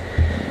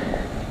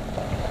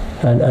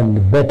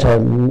 And better,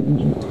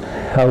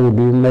 how would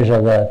you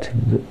measure that?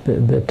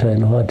 Better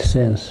in what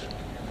sense?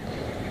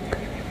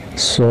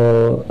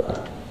 So,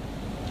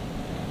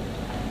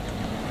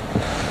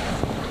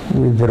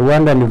 with the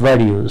Rwandan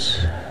values,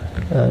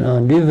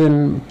 and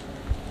even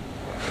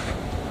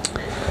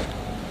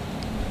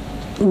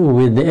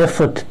with the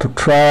effort to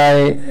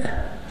try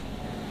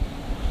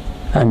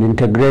and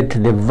integrate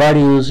the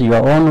values,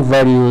 your own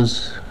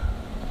values,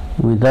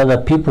 with other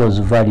people's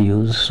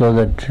values, so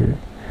that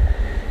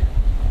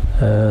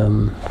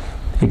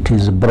it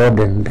is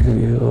broadened,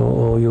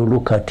 or you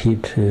look at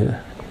it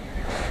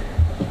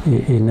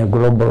in a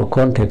global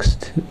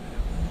context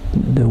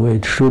the way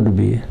it should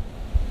be.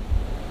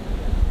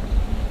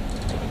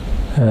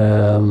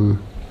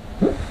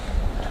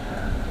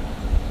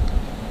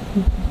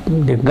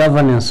 The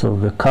governance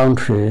of the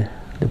country,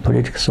 the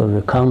politics of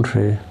the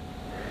country,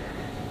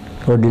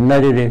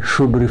 ordinarily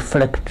should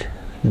reflect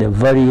the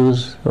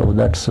values of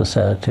that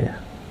society.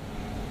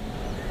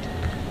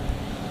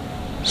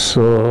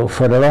 So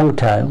for a long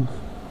time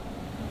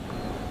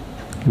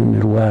in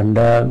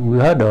Rwanda, we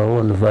had our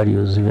own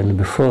values even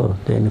before.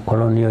 Then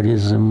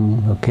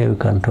colonialism, okay, we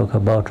can talk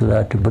about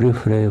that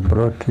briefly,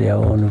 brought their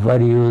own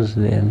values,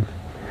 then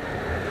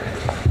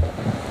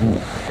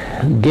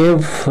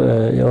gave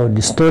or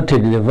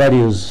distorted the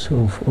values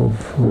of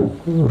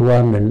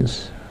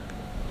Rwandans,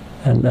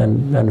 and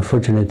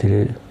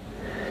unfortunately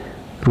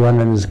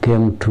Rwandans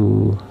came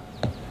to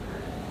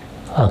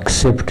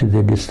accept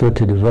the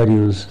distorted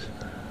values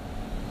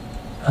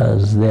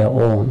as their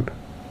own.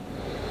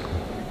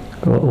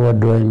 What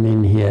do I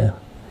mean here?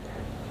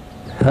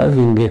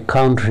 Having a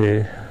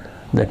country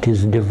that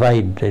is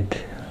divided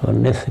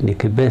on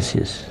ethnic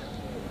basis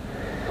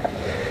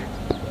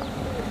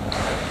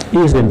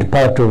isn't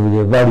part of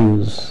the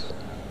values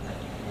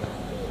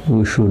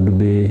we should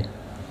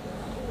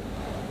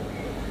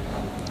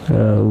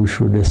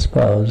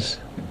espouse.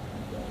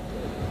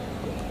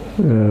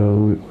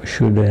 We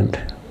shouldn't.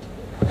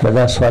 But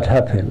that's what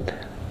happened.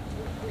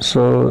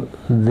 So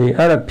the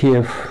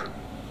RPF,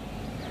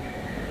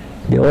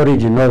 the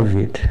origin of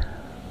it,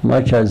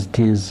 much as it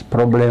is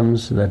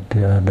problems that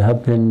had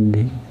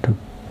happened to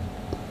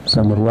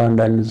some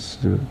Rwandans,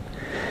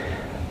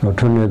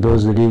 not only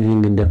those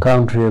living in the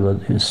country,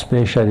 but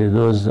especially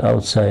those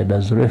outside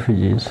as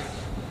refugees.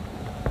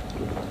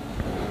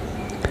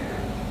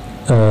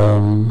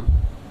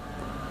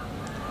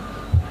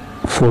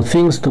 For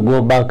things to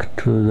go back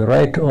to the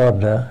right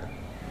order,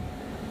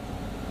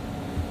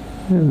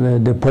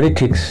 the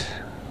politics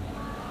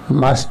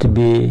must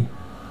be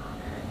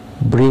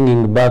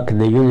bringing back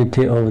the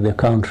unity of the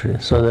country,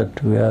 so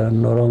that we are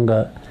no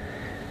longer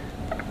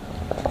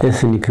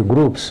ethnic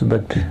groups,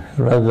 but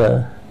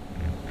rather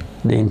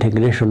the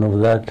integration of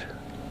that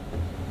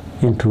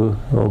into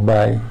or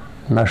by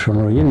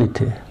national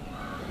unity.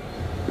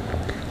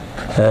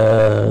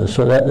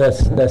 So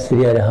that's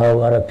really how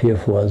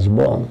RPF was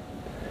born.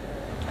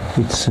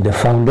 It's the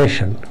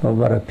foundation of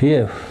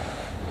RPF.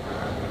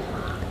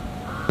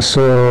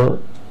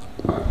 So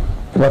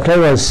what I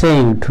was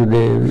saying to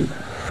the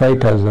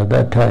fighters at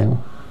that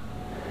time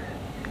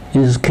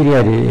is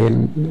clearly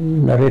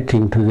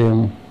narrating to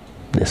them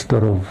the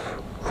story of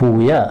who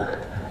we are,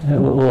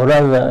 or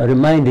rather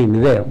reminding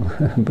them,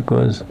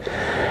 because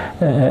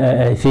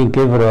I think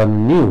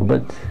everyone knew,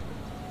 but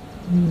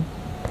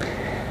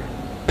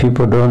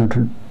people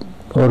don't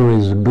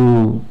always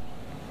do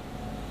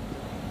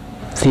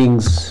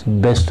things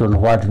based on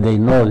what they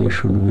know they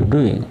should be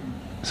doing.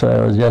 So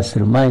I was just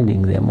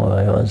reminding them, or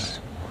I was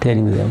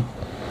telling them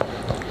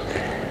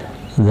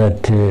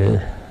that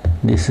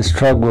this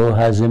struggle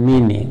has a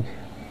meaning.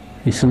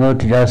 It's not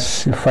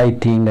just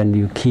fighting and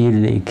you kill,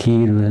 they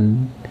kill,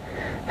 and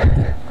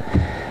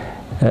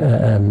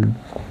and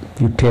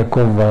you take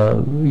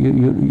over.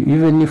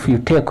 Even if you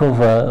take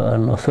over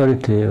an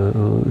authority,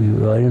 or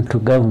you are into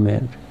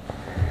government,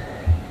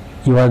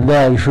 you are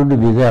there, you should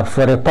be there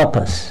for a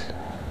purpose.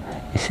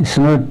 It's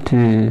not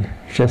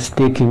just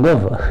taking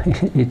over.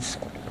 It's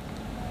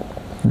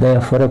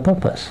there for a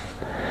purpose.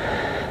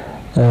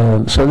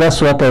 So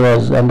that's what I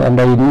was, and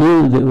I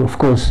knew that, of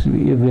course,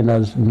 even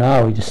as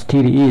now it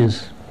still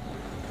is,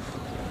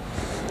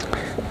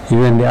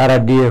 even the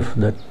RDF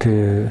that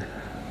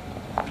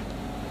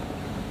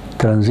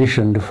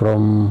transitioned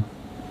from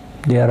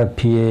the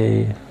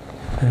RPA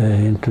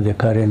into the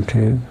current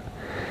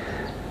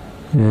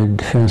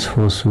defense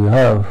force we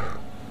have,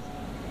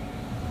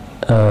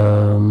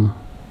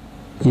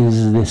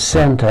 is the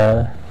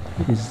center,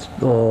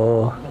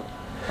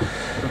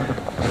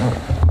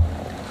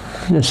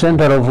 the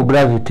center of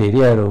gravity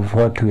here of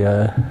what we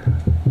are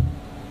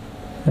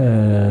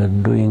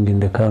doing in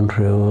the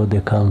country or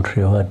the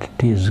country, what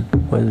it is,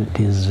 whether it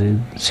is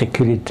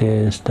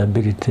security,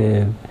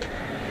 stability,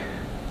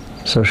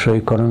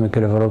 socio-economic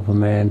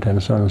development,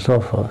 and so on and so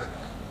forth.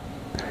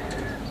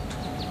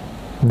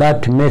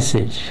 That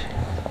message,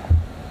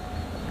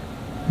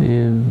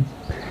 and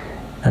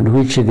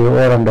which they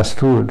all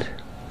understood,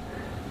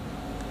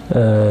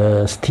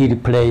 still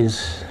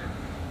plays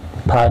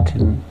part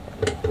in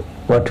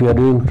what we are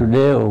doing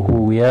today, or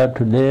who we are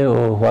today,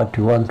 or what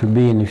we want to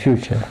be in the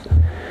future.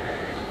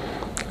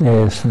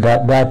 Yes,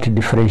 that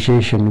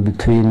differentiation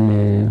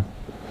between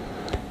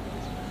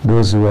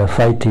those who were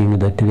fighting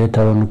that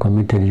later on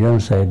committed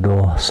genocide,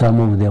 or some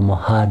of them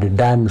had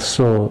done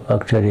so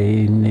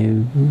actually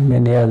in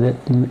many other,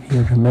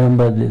 you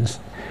remember this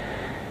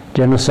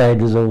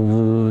genocides of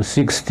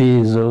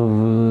 60s,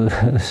 of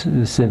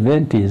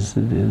 70s.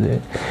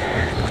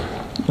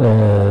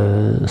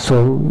 So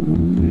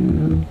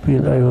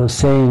I was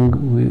saying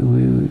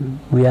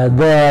we are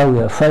there, we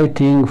are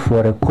fighting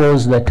for a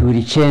cause that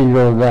will change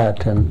all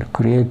that and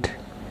create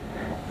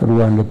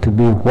Rwanda to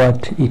be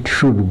what it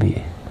should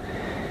be.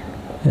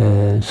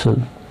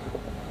 So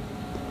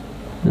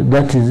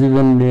that is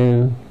even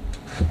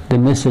the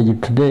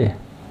message today,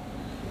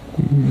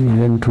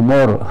 even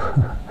tomorrow.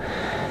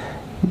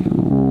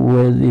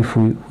 Well, if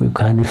we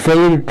can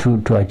fail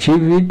to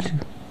achieve it,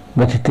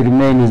 but it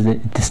remains,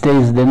 it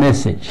stays the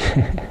message.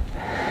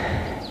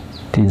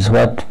 It is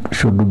what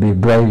should be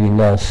driving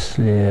us.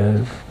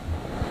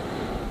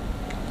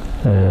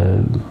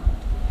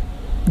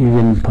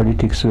 Even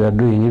politics we are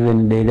doing,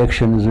 even the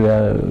elections we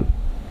are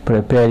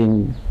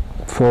preparing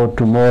for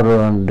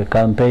tomorrow, and the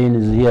campaign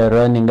is here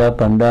running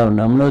up and down.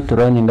 I'm not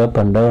running up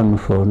and down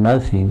for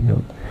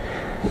nothing.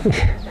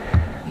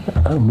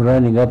 I'm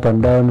running up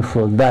and down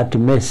for that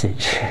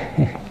message.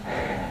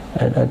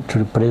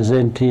 To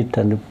present it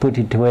and put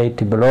it where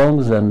it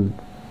belongs and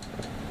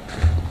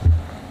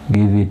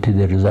give it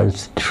the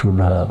results it should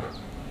have.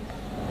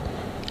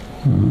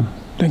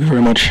 Thank you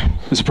very much,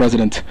 Mr.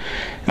 President.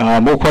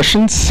 More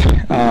questions?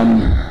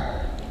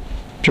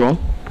 Joel?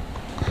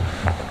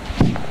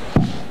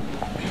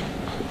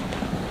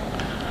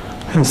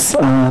 Yes,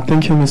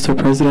 thank you, Mr.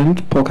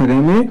 President, Paul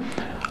Kagame.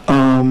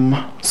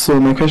 So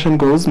my question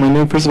goes,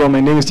 first of all, my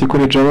name is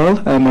Tikuri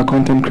Joel. I'm a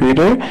content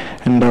creator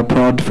and a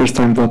proud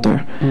first-time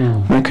voter.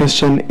 My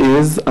question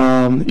is,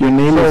 your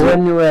name is... So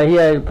when you were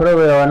here, you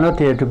probably were not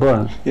yet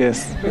born.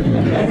 Yes.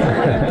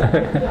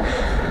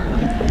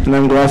 And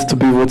I'm glad to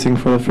be voting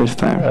for the first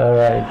time. All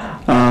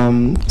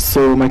right.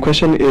 So my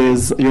question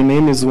is, your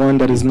name is one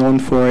that is known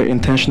for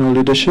intentional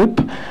leadership,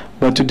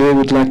 but today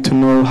we'd like to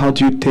know, how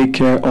do you take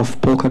care of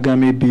Paul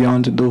Kagame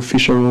beyond the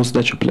official roles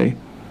that you play?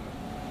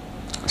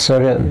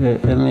 Sorry,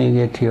 let me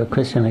get your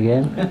question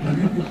again.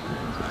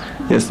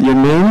 Yes, your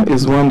name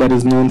is one that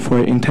is known for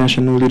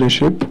intentional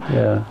leadership.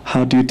 Yeah.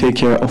 How do you take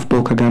care of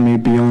Paul Kagame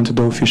beyond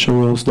the official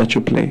roles that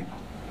you play?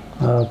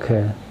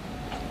 Okay.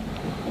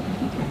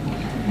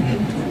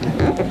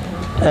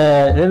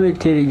 Let me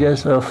tell you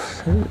just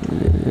off,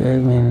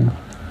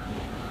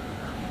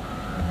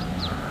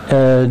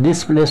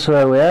 this place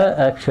where we are,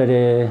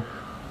 actually,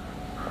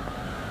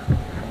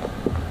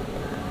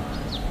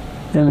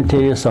 let me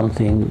tell you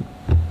something.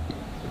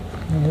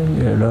 I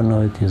don't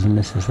know if it is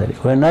necessary.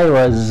 When I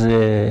was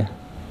at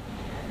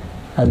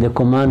the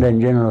Command and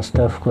General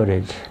Staff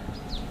College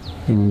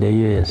in the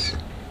US,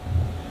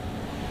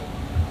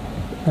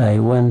 I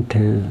went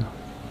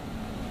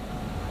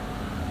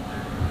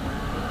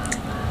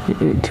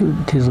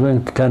it is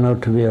going to turn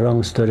out to be a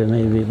wrong story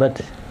maybe,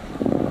 but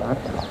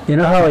you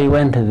know how I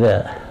went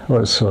there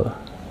also?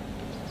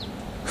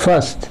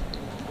 First,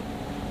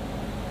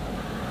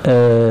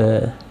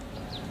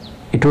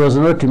 it was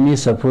not me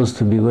supposed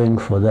to be going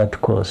for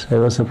that course. I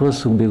was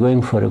supposed to be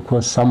going for a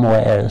course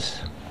somewhere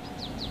else.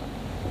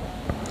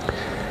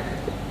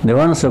 The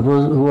one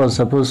who was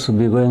supposed to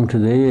be going to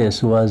the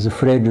US was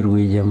Fred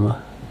Rwigema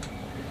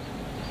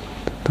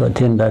to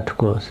attend that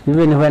course.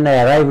 Even when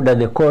I arrived at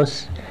the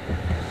course,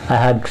 I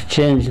had to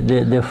change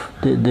the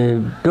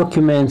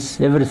documents.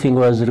 Everything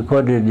was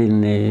recorded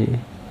in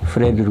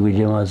Fred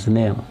Rwigema's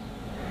name.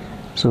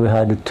 So we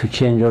had to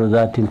change all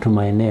that into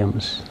my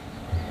names.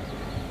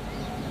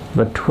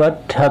 But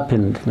what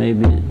happened,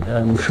 maybe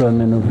I'm sure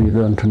many of you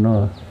don't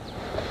know,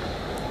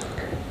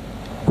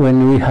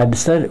 when we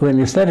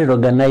started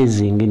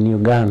organizing in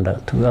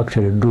Uganda to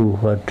actually do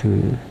what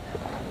the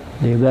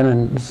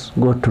Ugandans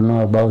got to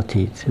know about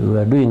it, we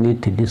were doing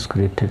it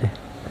discreetly.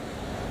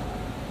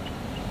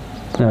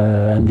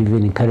 And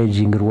even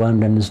encouraging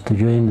Rwandans to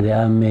join the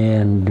army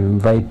and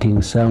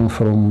inviting some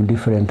from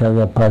different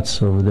other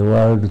parts of the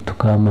world to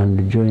come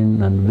and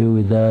join and be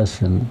with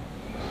us. And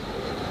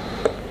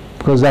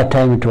because that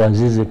time it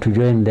was easy to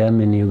join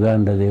them in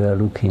Uganda. They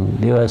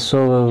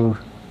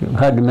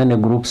had many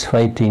groups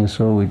fighting,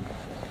 so we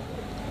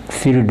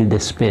filled the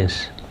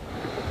space.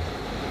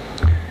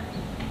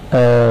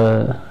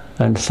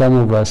 And some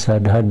of us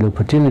had the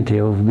opportunity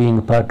of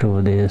being part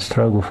of the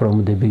struggle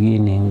from the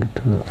beginning,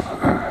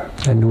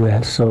 and we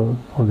are so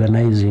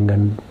organizing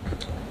and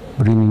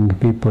bringing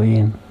people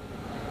in.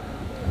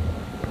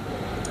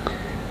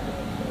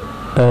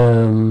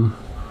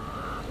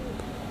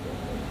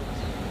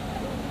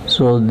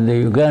 So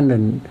the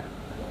Ugandan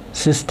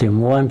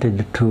system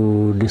wanted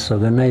to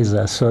disorganize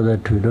us so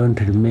that we don't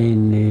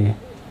remain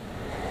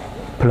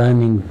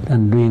planning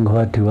and doing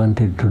what we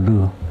wanted to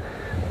do.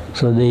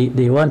 So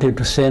they wanted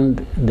to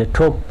send the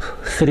top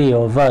 3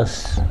 of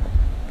us,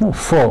 no,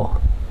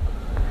 4,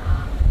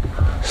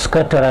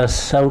 scatter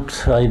us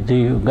outside the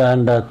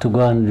Uganda to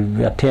go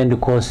and attend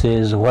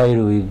courses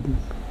while we,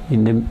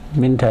 in the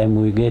meantime,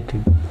 we get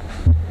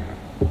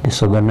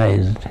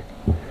disorganized.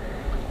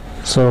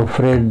 So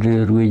Fred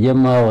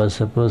Rwigema was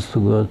supposed to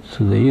go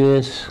to the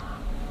US.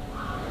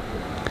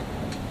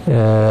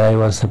 I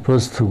was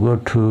supposed to go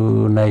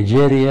to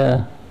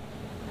Nigeria.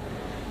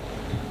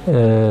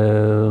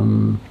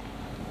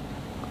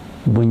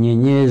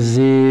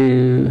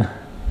 Bunyenyezi,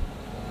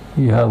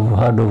 you have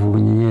heard of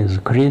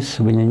Bunyenyezi. Chris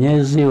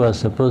Bunyenyezi was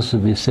supposed to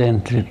be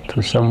sent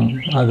to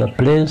some other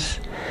place.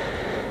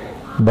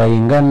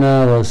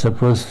 Bayingana was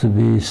supposed to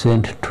be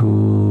sent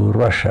to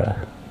Russia.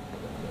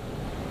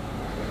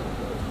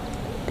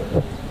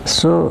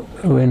 So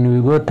when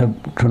we got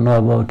to know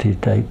about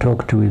it, I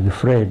talked with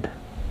Fred,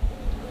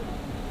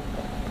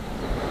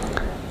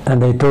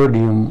 and I told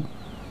him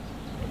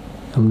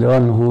I'm the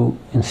one who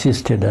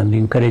insisted and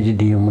encouraged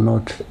him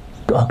not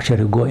to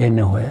actually go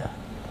anywhere,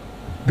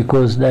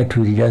 because that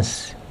will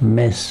just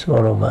mess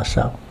all of us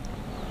up.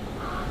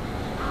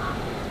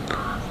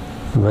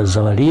 He was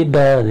our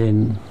leader.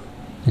 Then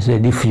he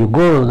said, if you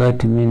go,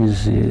 that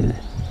means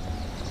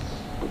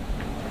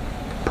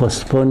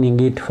postponing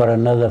it for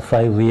another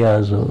 5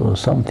 years or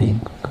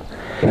something.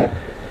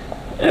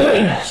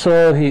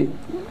 So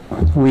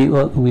we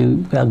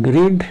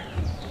agreed.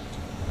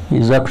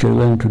 He's actually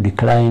going to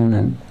decline,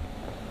 and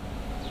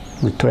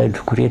we tried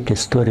to create a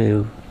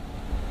story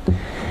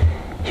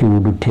he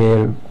would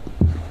tell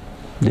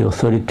the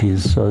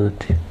authorities so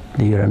that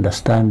they will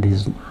understand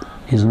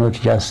he's not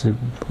just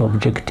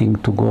objecting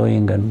to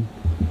going. And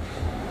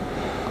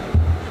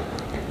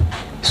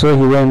so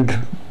he went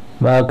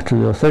back to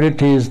the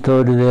authorities,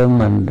 told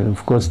them, and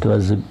of course there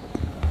was a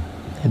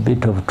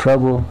bit of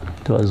trouble.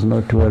 It was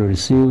not well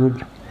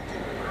received.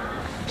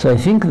 So I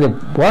think the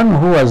one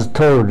who was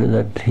told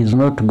that he's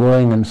not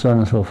going and so on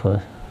and so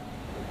forth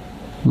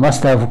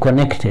must have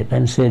connected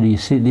and said, you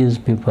see, these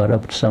people are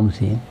up to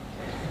something.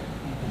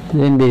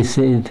 Then they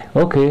said,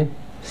 okay,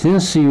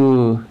 since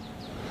you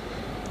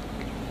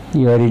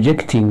are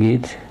rejecting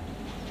it,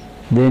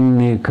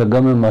 then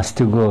Kagame must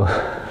go.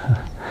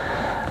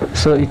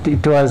 So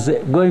it was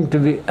going to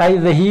be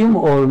either him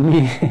or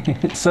me,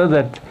 so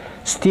that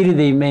still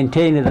they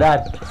maintained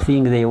that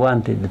thing they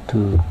wanted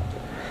to.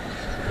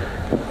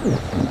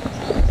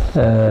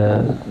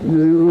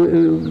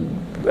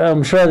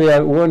 I'm sure they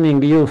are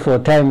warning you for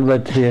time,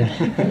 but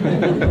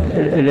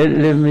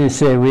let me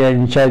say we are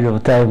in charge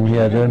of time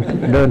here.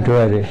 Don't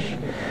worry.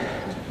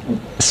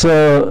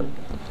 So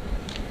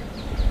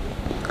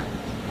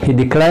he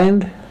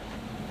declined,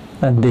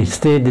 and they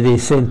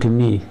sent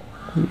me,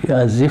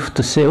 as if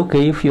to say,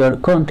 okay, if you are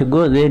going to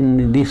go,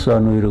 then this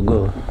one will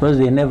go, because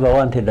they never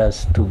wanted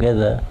us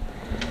together.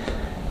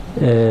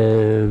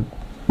 They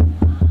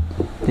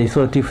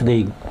thought if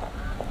they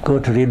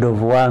got rid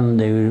of one,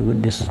 they will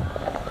just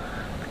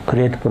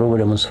create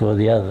problems for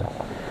the other.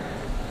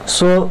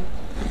 So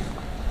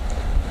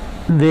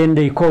then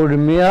they called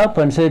me up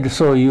and said,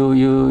 so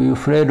you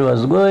Fred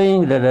was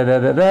going,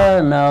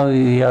 now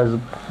he has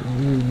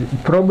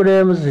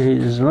problems,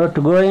 he's not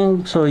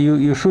going, so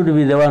you should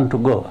be the one to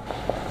go.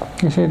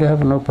 I said, I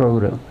have no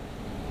problem.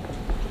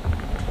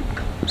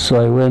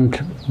 So I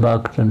went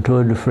back and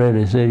told Fred,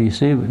 I said, you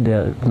see,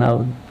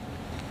 now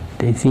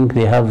they think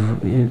they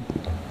have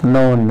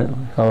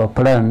known our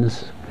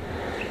plans.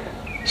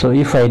 So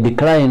if I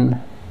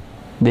decline,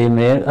 they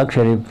may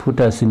actually put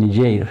us in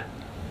jail,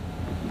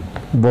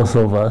 both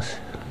of us.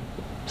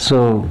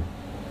 So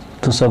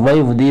to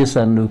survive this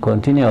and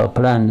continue our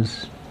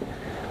plans,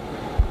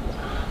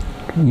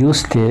 you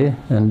stay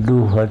and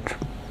do what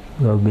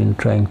we have been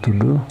trying to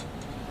do.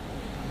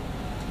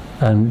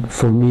 And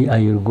for me, I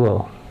will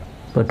go.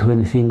 But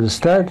when things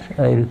start,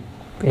 I'll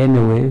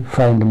anyway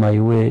find my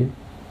way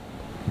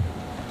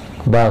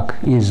back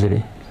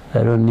easily.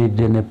 I don't need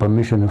any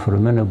permission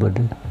from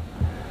anybody.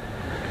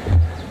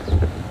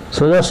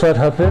 So that's what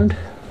happened.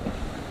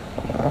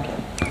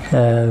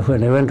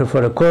 When I went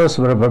for a course,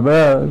 blah, blah,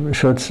 blah,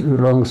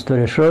 long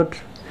story short.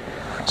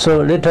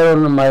 So later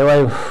on, my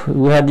wife,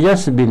 we had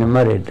just been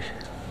married.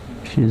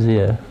 She's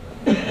here.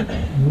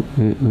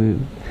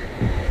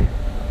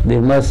 They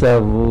must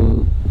have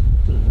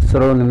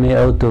thrown me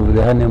out of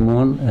the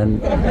honeymoon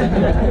and,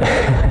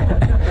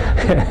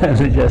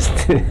 and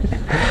just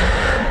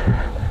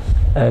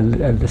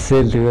and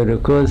sent me on a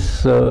course.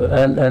 So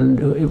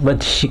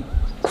but she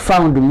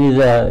found me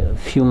there a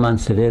few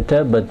months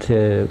later. But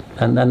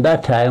and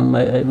that time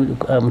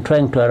I'm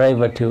trying to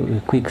arrive at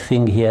a quick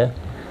thing here,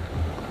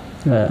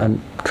 and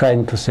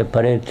trying to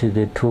separate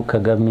the two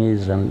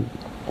Kagames and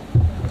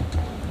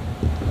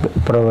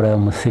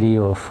program 3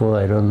 or 4,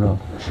 I don't know.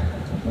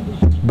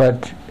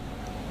 But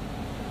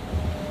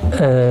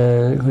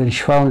When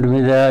she found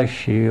me there,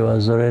 she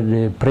was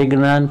already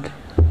pregnant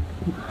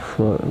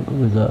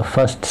with her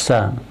first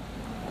son,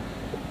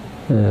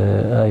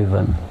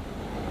 Ivan.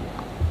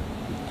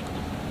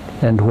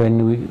 And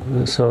when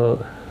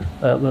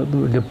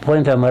the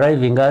point I'm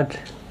arriving at,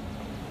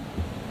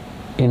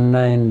 in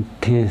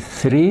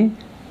 93,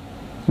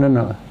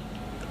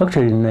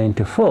 actually in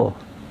 94,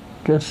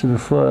 just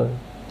before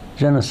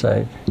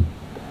genocide,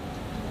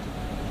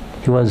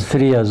 he was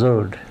 3 years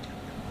old.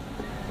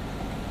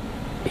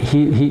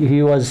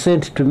 He was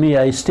sent to me.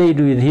 I stayed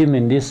with him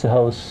in this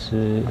house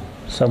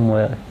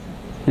somewhere.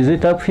 Is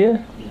it up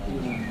here?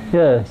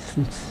 Yeah,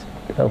 it's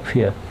up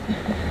here.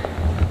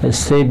 I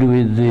stayed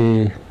with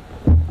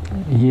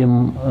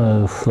him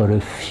for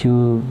a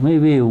few,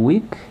 maybe a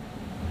week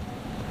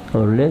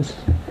or less.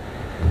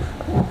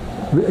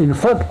 In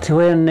fact,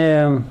 when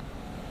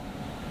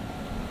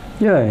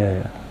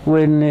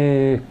when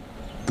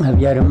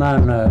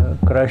Habyarimana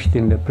crashed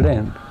in the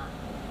plane,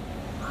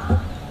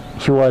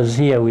 he was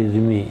here with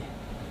me.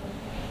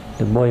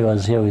 The boy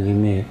was here with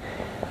me.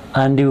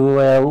 And we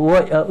were,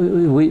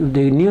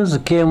 the news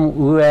came,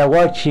 we were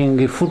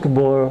watching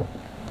football.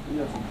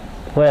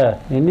 Where?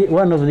 In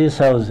one of these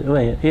houses.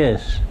 Well,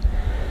 yes.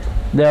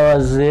 There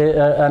was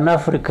an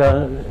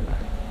Africa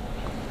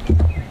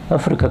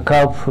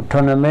Cup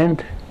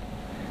tournament.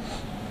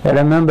 I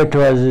remember it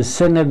was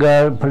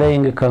Senegal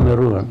playing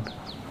Cameroon,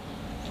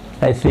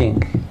 I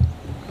think,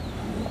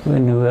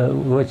 when we were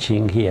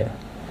watching here.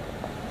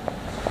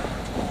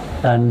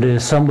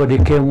 And somebody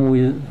came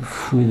with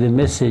a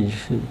message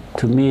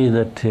to me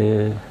that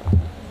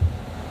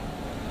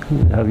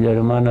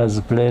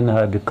Habyarimana's plane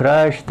had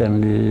crashed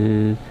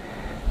and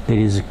there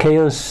is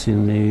chaos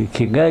in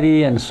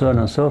Kigali and so on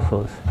and so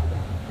forth.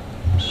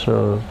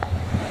 So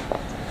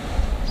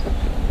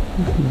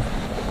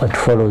what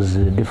follows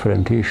a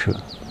different issue.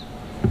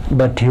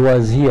 But he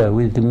was here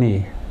with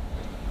me.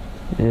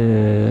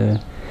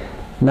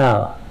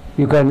 Now,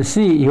 you can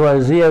see he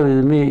was here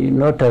with me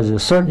not as a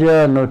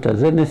soldier, not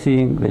as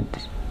anything, but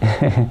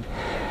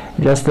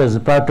just as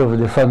part of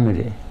the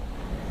family.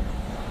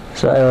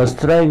 So I was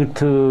trying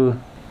to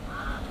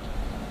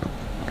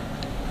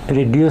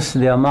reduce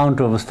the amount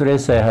of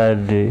stress I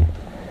had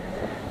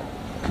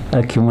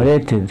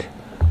accumulated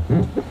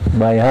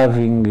by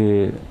having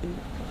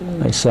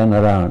my son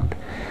around.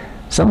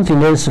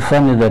 Something else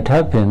funny that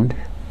happened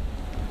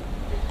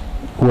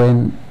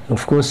when,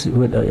 of course,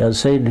 I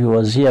said he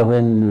was here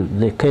when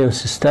the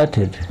chaos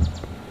started.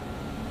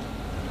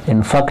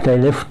 In fact, I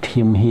left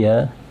him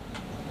here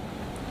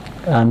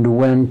and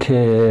went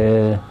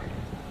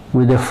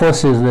with the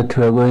forces that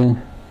were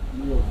going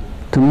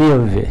to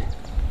Miove.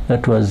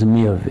 That was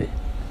Miove.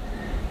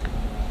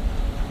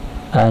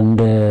 And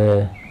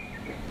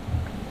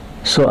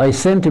so I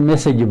sent a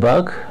message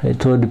back. I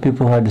told the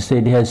people who had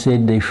stayed here, I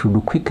said they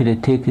should quickly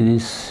take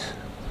this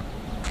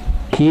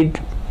kid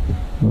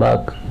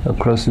back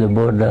across the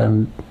border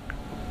and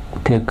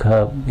take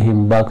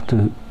him back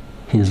to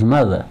his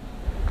mother.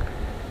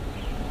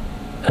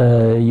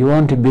 You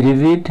won't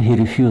believe it, he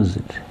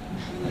refused.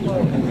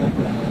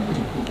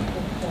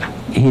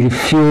 He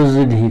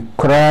refused, he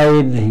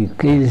cried,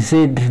 he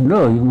said,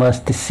 no, you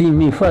must see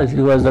me first.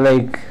 He was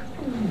like,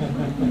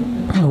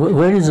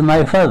 where is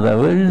my father?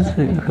 Where is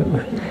he?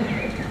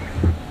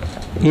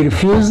 He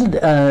refused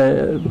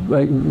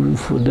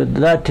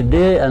that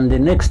day, and the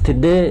next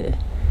day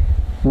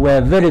we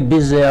were very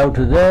busy out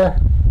there.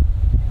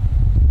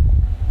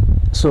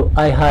 So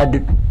I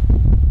had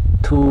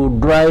to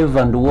drive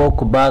and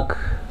walk back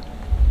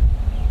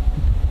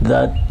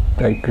that,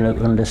 like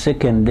on the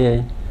second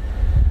day,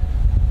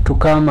 to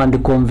come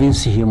and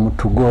convince him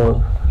to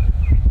go.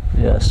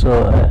 Yeah,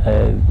 so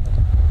I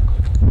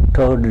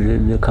told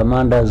the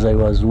commanders I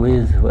was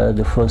with, where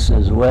the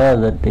forces were,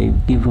 that they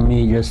give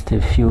me just a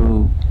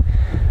few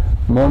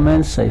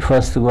moments. I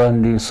first go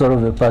and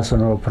solve a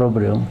personal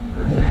problem.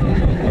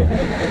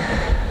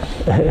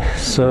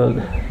 So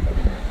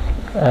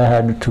I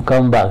had to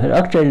come back.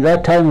 Actually,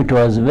 that time it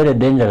was very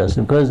dangerous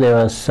because there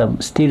was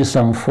still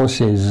some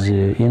forces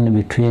in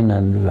between,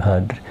 and we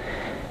had,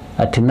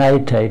 at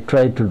night I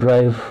tried to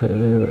drive.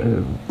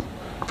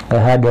 I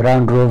had a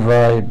Land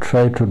Rover, I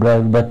tried to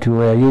drive, but we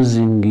were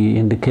using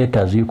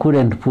indicators. You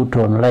couldn't put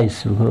on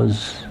lights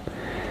because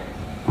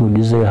we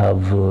didn't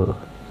have.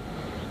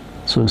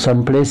 So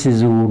some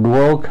places we would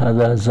walk,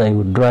 others I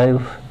would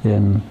drive.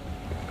 Then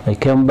I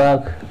came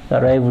back,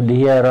 arrived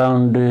here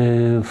around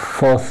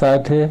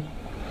 4:30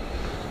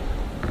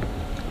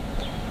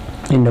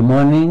 in the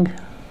morning,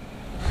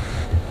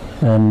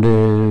 and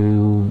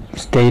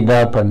stayed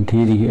up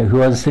until he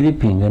was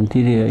sleeping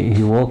until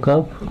he woke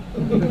up.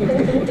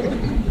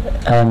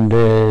 And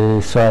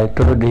so I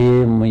told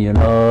him, you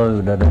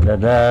know,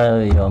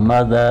 your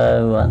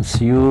mother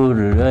wants you,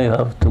 you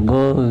have to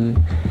go.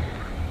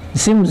 It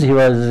seems he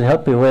was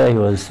happy where he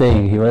was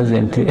staying. He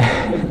wasn't.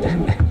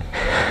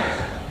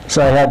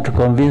 So I had to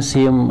convince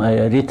him.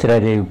 I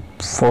literally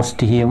forced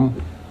him,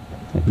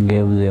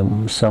 gave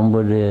them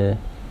somebody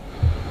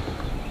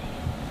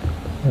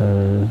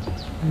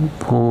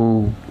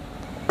who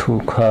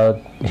took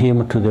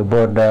him to the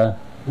border,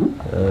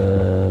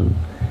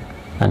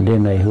 and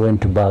then I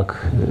went back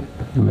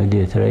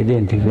immediately. I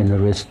didn't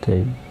even rest.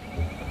 I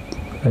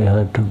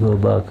had to go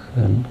back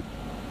and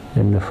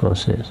in the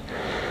forces.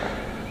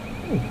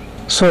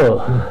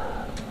 So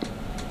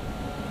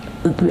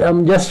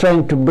I'm just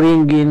trying to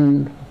bring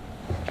in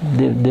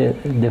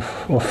the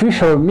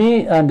official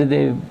me and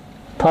the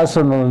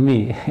personal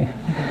me.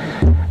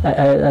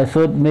 I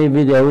thought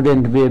maybe there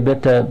wouldn't be a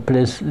better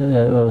place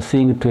or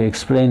thing to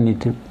explain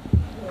it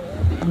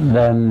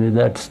than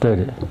that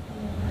story.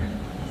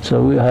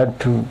 So we had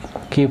to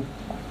keep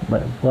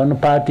one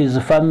part is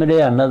family,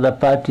 another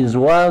part is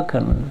work,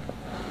 and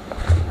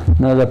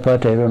another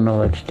part I don't know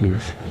what it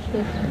is.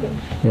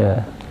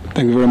 Yeah.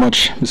 Thank you very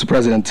much, Mr.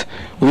 President.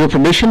 With your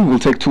permission, we'll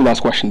take 2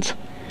 last questions.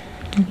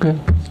 Okay.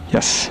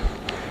 Yes.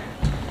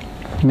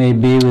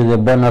 Maybe with a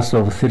bonus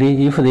of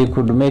 3, if they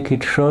could make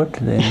it short,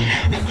 then.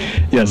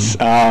 Yes.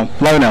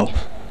 Lionel,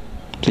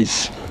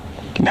 please,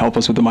 you can help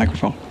us with the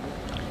microphone.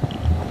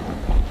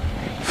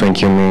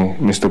 Thank you,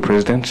 Mr.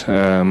 President.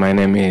 My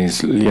name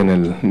is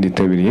Lionel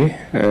Nditebirie.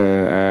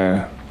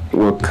 I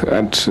work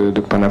at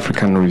the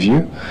Pan-African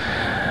Review.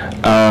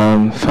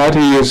 30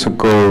 years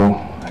ago,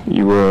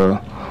 you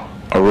were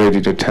already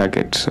the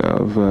target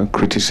of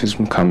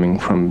criticism coming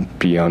from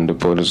beyond the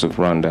borders of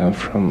Rwanda.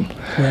 From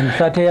when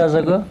 30 years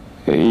ago?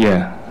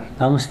 Yeah.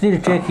 I'm still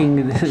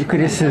taking the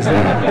criticism.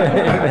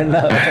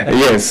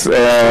 Yes,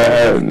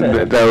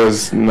 that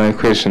was my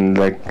question.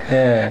 Like,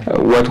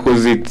 what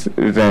was it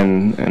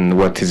then, and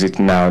what is it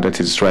now that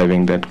is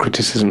driving that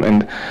criticism,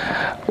 and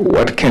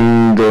what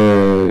can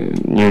the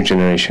new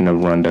generation of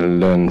Rwanda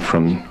learn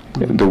from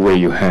the way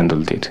you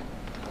handled it?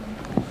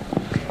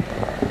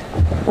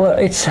 Well,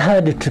 it's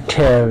hard to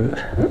tell,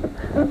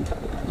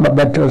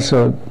 but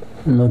also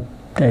not.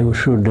 I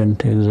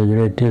shouldn't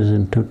exaggerate. It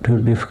isn't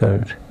too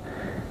difficult.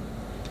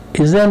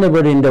 Is there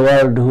anybody in the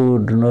world who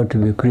would not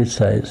be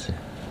criticized,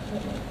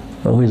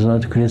 or who is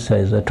not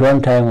criticized at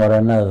one time or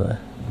another?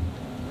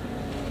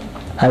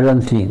 I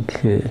don't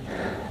think.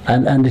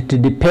 And it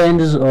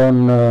depends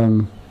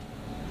on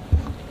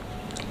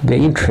the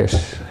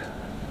interests,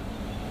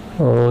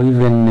 or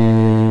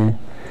even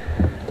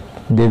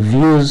the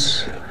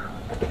views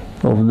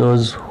of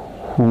those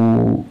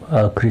who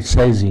are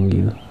criticizing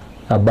you,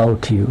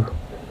 about you,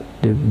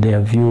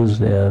 their views,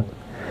 their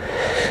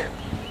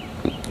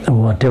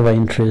whatever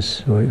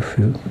interests, or if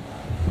you.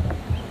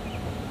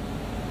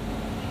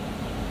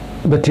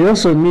 But it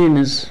also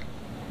means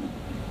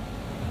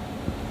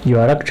you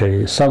are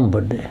actually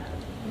somebody.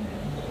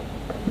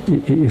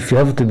 If you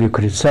have to be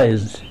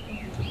criticized,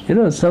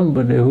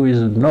 somebody who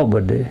is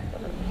nobody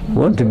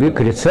want to be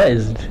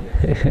criticized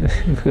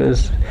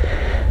because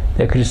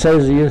they're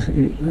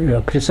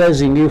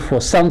criticizing you for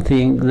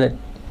something that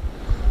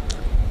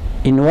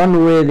in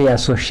one way they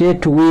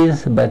associate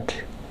with, but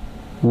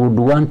would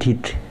want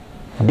it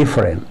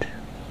different.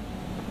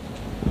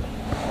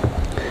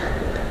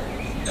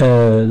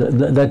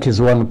 That is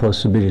one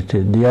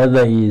possibility. The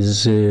other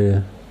is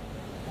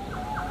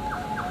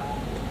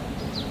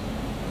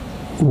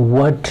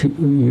what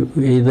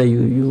either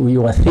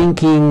you are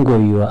thinking, or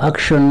your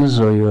actions,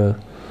 or you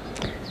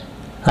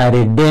are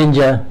a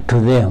danger to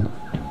them.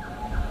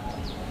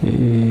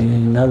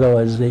 In other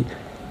words,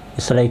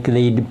 it's like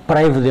they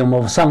deprive them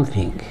of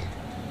something.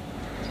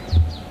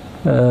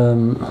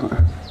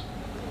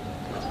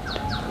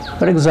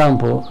 For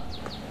example,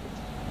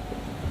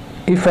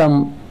 if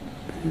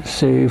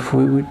if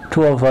we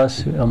 2 of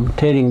us, I'm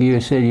telling you,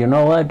 say, you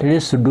know what,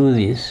 let's do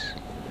this.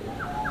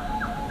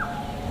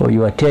 Or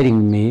you are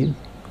telling me,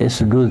 let's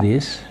do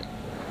this,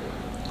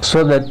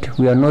 so that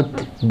we are not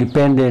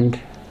dependent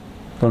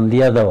on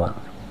the other one.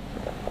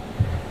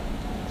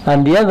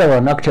 And the other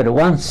one actually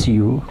wants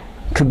you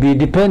to be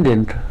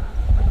dependent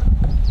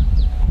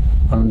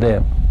on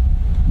them.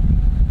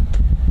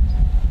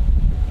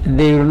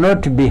 They will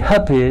not be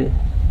happy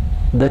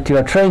that you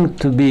are trying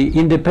to be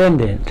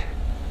independent.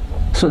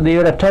 So they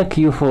will attack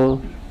you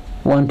for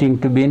wanting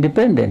to be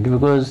independent,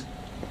 because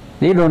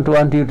they don't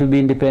want you to be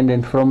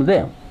independent from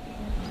them.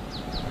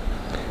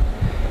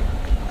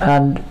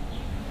 And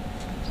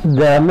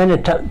there are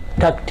many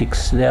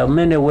tactics, there are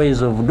many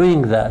ways of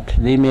doing that.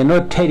 They may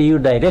not tell you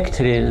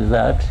directly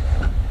that,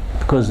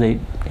 because it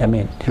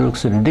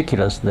looks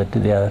ridiculous that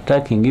they are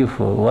attacking you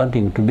for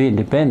wanting to be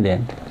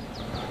independent.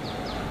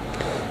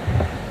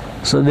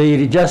 So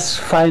they just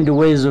find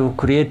ways of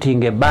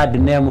creating a bad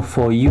name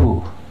for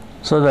you,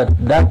 so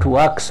that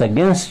works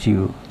against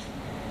you,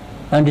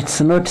 and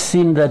it's not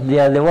seen that they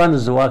are the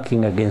ones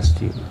working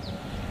against you.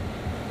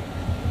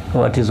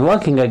 What is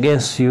working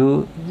against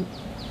you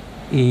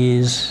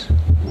is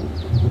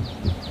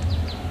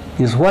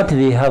what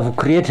they have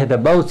created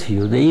about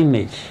you, the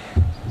image.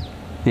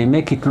 They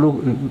make it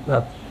look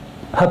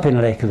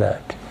happen like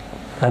that,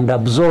 and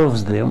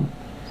absolves them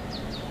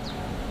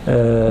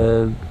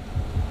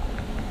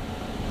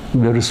the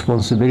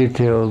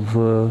responsibility of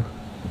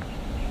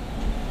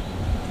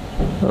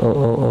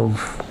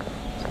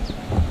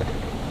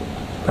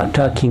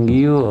attacking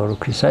you or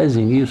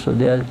criticizing you. So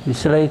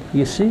it's like,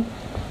 you see,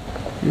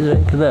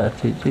 like that.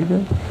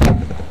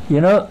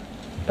 You know,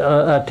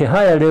 at a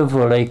higher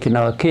level, like in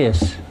our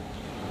case,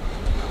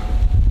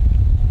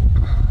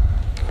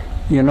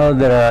 you know,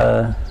 there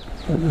are,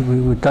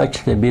 we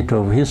touched a bit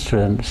of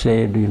history and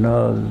said, you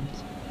know,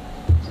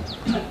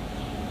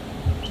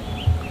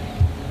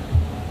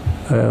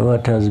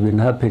 what has been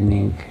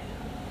happening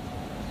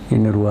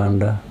in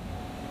Rwanda.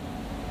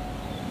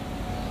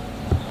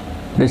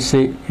 Let's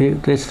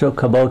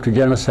talk about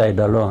genocide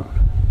alone.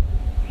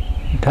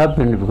 It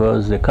happened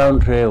because the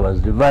country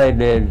was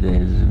divided.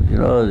 You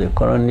know, the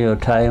colonial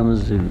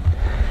times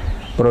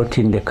brought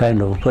in the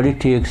kind of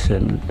politics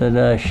and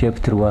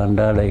shaped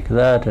Rwanda like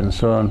that and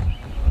so on.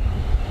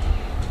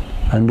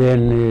 And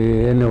then,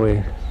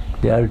 anyway,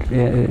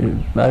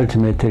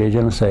 ultimately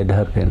genocide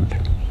happened.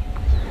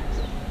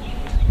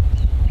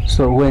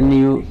 So when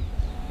you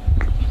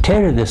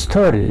tell the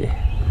story,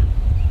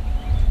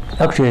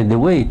 actually the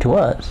way it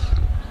was,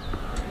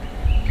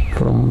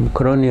 from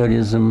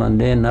colonialism and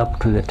then up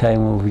to the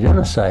time of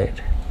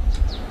genocide,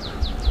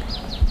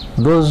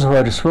 those who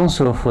are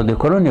responsible for the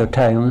colonial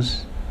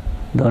times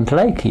don't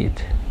like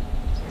it.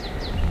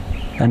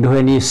 And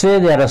when you say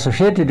they are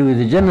associated with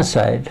the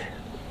genocide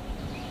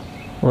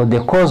or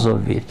the cause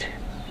of it,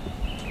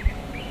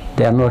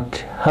 they are not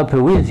happy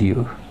with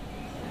you.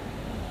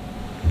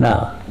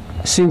 Now,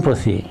 simple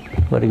thing,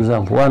 for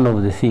example, one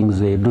of the things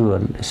they do,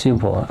 and a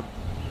simple one,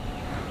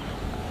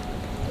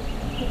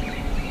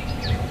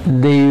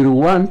 they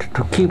want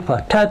to keep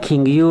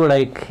attacking you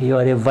like you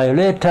are a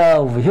violator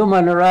of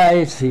human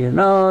rights, you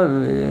know,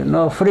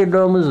 no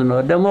freedoms,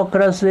 no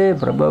democracy,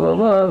 blah, blah, blah,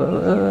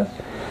 blah.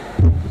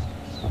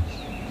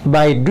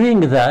 By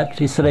doing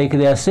that, it's like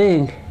they are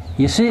saying,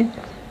 you see,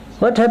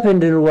 what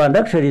happened in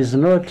Rwanda actually is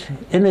not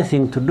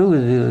anything to do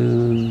with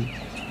the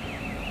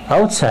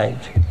outside.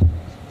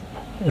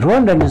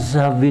 Rwandans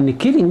have been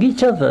killing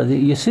each other.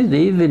 You see,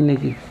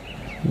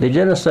 the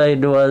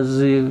genocide was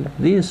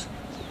this.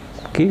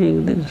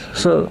 Killing this.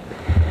 So,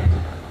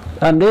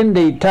 and then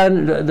they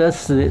turn,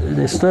 that's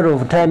the story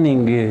of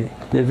turning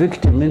the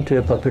victim into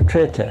a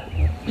perpetrator.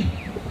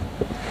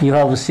 You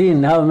have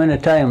seen how many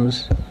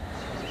times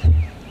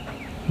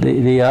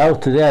they are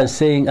out there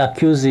saying,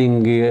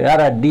 accusing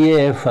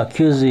RDF,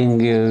 accusing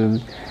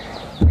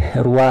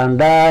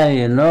Rwanda,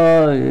 you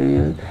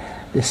know,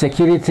 the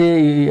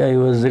security. I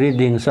was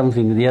reading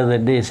something the other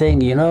day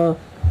saying, you know,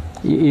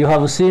 you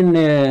have seen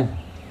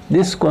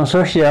this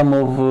consortium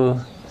of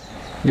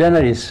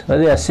journalists, what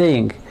they are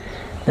saying,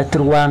 that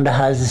Rwanda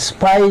has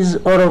spies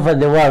all over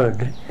the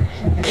world,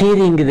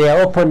 killing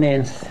their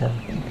opponents,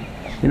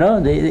 you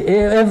know,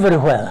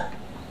 everywhere,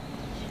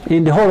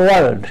 in the whole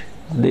world.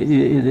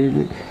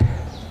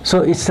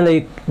 So it's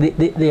like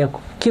they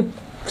keep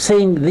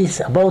saying this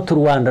about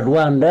Rwanda.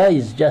 Rwanda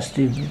is just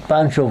a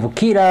bunch of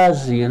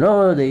killers, you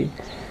know.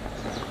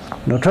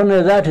 Not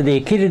only that, they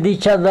killed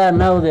each other,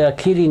 now they are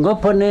killing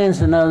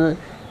opponents. Now,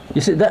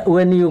 you see, that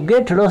when you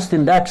get lost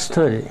in that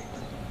story,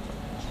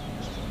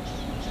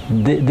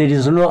 there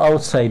is no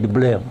outside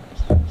blame.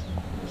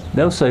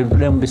 The outside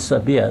blame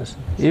disappears.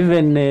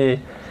 Even the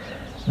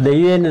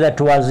UN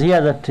that was here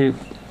that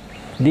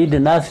did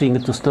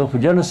nothing to stop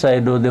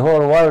genocide, or the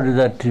whole world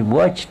that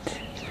watched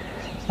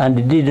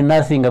and did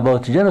nothing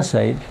about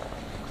genocide,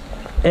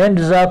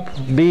 ends up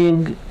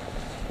being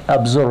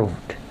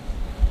absolved.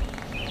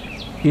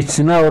 It's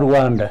now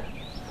Rwanda.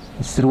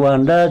 It's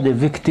Rwanda, the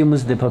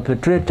victims, the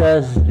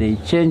perpetrators, they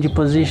change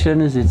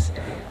positions. It's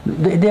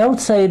the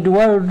outside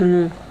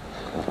world.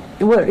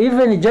 Well,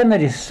 even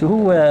journalists who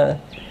were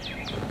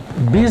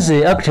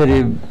busy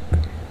actually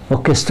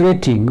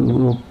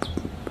orchestrating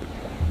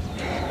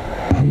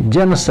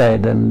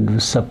genocide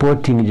and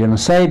supporting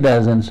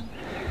genociders, and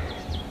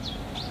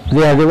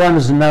they are the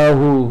ones now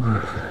who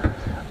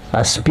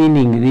are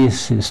spinning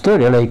this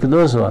story like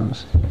those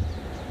ones.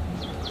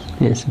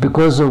 Yes,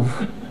 because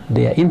of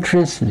their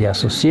interests, their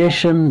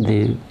association,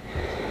 the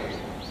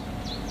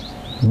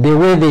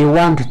way they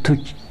want to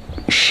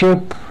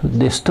shape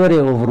the story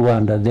of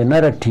Rwanda, the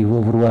narrative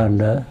of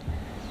Rwanda,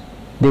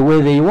 the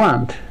way they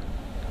want.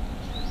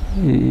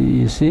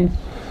 You see?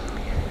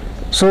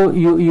 So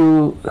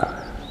you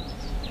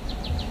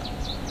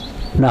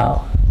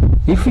now,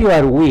 if you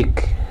are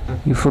weak,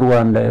 if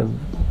Rwanda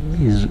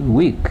is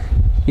weak,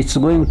 it's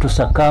going to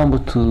succumb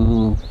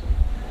to,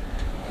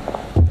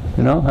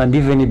 you know, and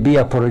even be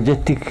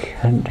apologetic,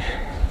 and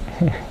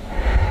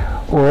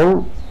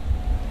or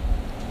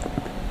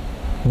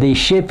they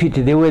shape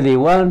it the way they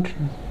want.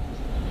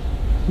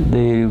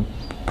 They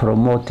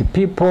promote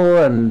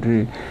people,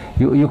 and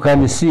you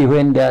can see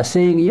when they are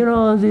saying, you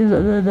know, these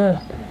are the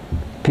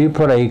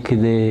people like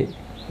the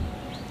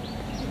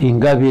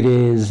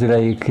Ingabires,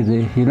 like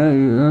the, you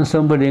know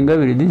somebody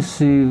Ingabire, this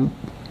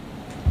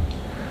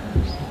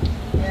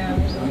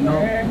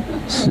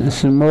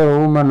small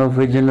woman of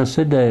a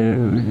genocide,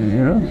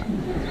 you know.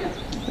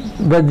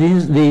 But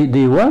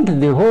they want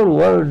the whole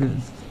world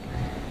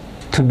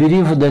to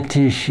believe that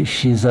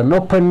she's an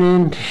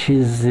opponent,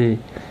 she's...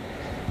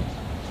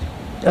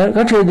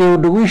 actually, they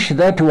would wish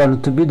that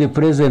one to be the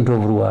president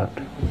of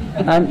Rwanda.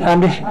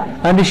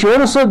 And she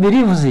also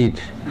believes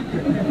it.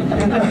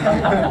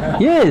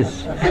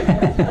 Yes.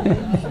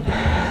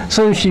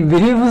 So she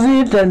believes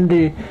it,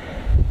 and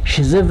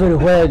she's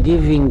everywhere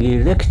giving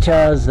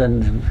lectures,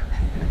 and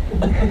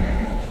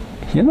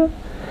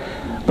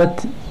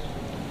but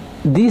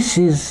this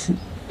is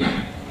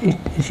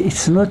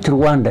it's not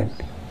Rwandan.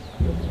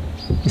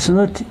 This is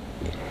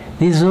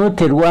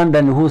not a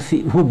Rwandan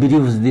who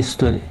believes this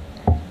story.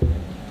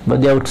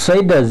 But the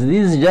outsiders,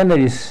 these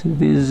journalists,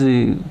 these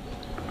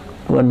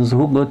ones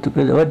who go to,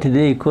 what do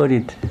they call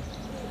it?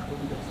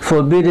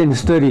 Forbidden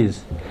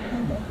stories.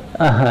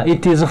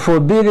 It is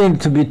forbidden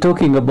to be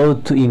talking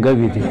about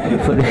Ingabire.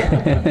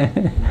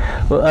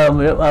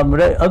 I'm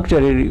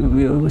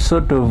actually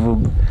sort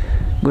of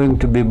going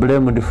to be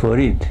blamed for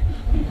it.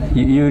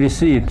 You will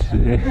see it.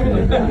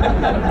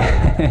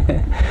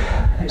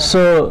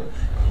 So,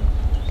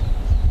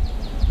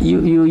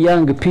 you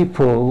young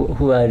people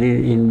who are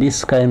in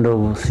this kind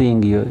of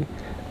thing,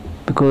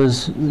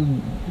 because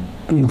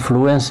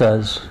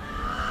influencers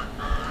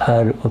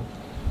are,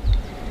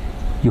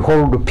 you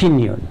hold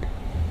opinion.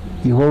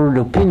 You hold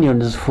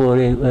opinions for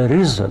a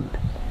reason.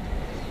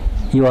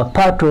 You are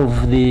part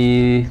of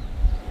the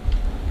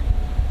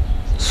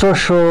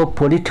social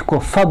political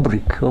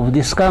fabric of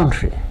this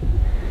country.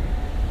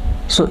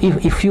 So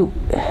if you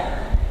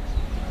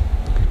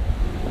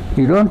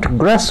don't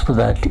grasp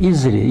that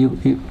easily,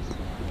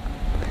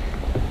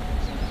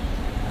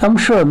 I'm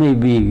sure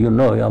maybe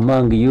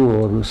among you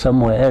or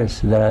somewhere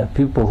else there are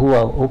people who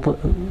are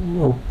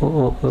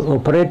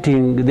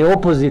operating the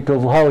opposite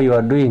of how you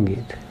are doing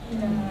it.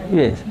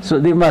 Yes, so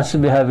they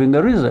must be having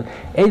a reason,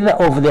 either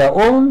of their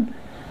own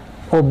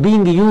or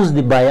being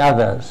used by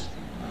others.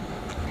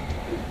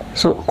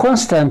 So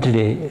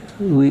constantly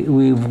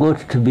we've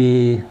got to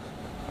be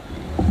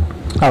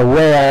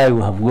aware,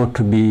 we have got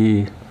to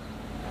be,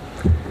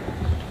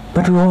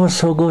 but we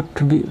also got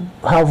to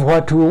have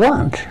what we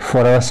want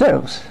for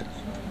ourselves.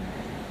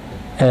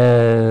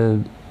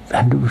 And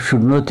we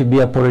should not be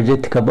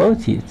apologetic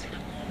about it.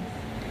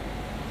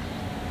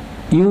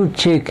 You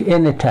check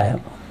any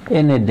time,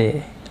 any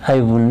day,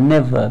 I've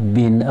never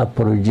been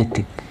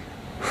apologetic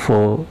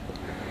for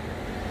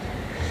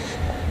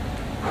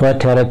what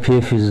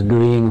RPF is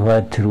doing,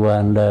 what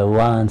Rwanda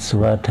wants,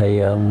 what I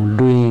am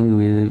doing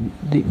with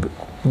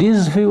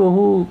these people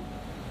who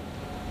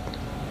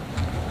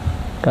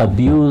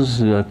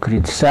abuse,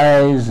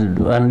 criticize,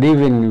 and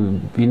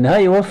even in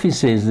high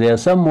offices, they are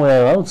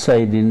somewhere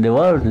outside in the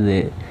world.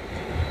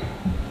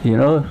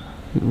 You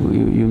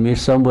meet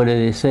somebody,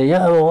 they say,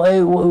 yeah, why,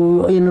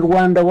 in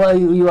Rwanda, why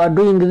you are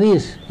doing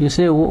this? You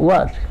say,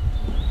 what?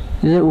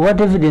 You say, what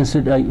evidence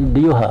do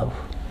you have?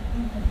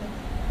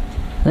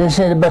 They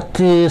said, but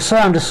so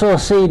and so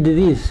said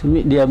this.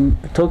 They are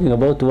talking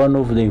about one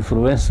of the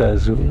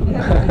influencers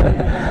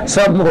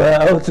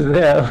somewhere out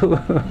there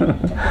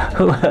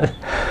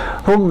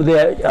whom they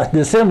are at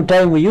the same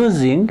time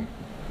using,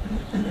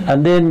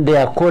 and then they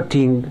are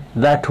quoting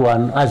that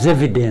one as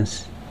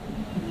evidence.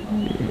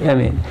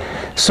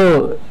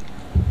 So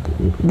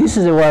this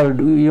is a world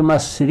you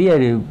must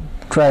really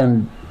try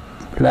and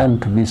learn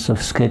to be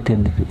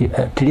sophisticated,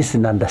 at least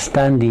in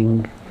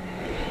understanding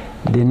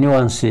the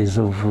nuances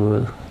of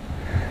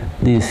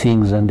these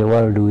things and the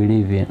world we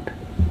live in.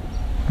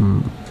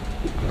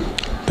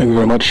 Thank you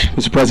very much,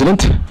 Mr.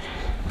 President.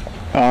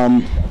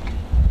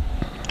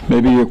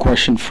 Maybe a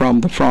question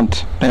from the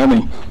front.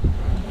 Naomi.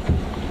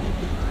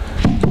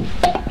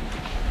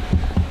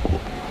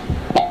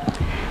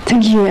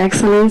 Thank you, Your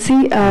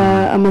Excellency.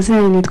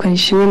 Amazina nitwa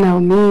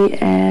Naomi,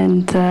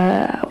 and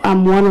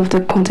I'm one of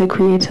the content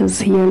creators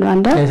here in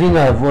Rwanda. I think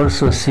I've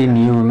also seen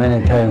you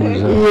many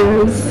times.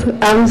 Yes,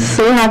 I'm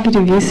so happy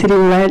to be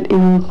sitting right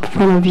in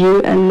front of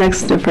you and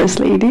next to the First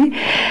Lady.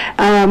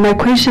 My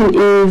question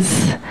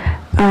is,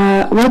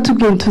 what to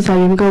gain to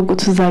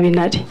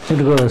Zabinari?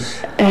 It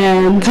goes.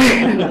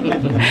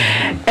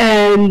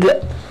 And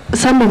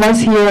some of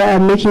us here are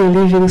making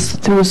livings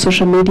through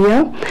social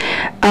media.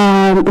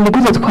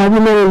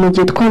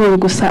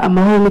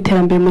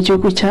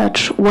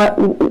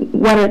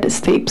 What are the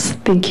steps?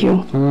 Thank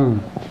you.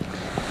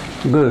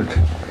 Good.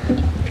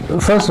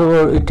 First of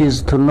all, it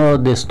is to know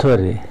the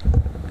story.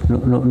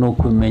 No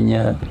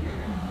kumenya,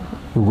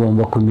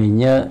 ugomba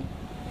kumenya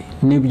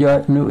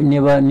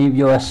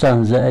nibyo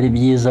wasanze ari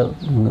byiza,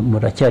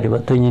 muracyari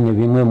bato nyine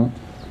bimwe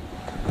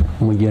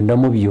mugenda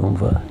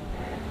mubyumva,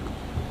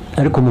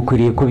 ariko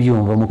mukwiriye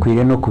kubyumva,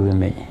 mukwiriye no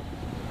kubimenya,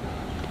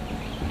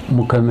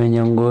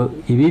 mukamenya ngo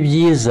ibi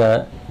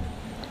byiza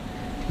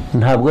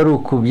ntabwo ari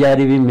uko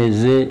byari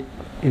bimeze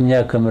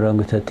imyaka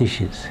 30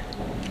 ishize.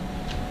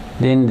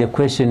 Then the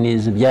question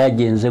is,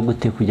 byagenze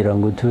gute kugira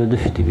ngo tube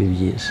dufite ibi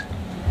byiza?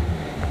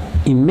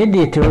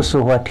 Immediately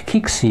also what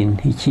kicks in,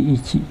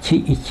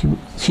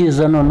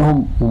 kiza noneho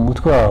mu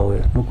mutwe wawe,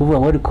 ni ukuvuga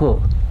ngo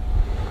ariko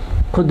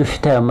ko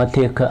dufite aya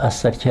mateka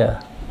asatya,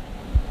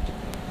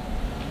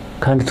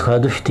 kandi tukaba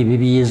dufite ibi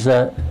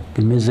byiza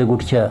bimeze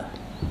gutya,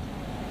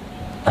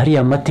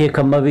 ariya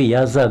mateka mabi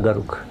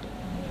yazagaruka.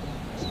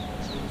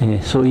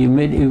 So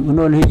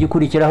noneho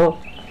igikurikiraho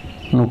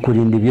ni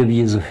ukurinda ibyo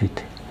byiza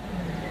ufite.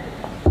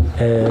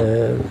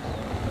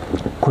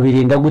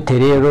 Kubirinda gute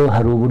rero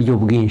hari uburyo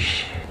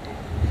bwinshi.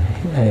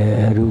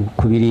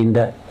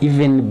 Kubirinda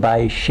even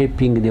by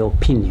shaping the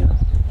opinion,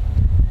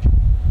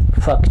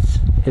 facts,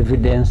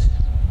 evidence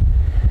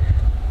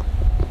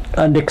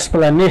and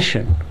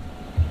explanation.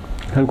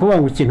 Hari kuvuga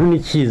ngo ikintu ni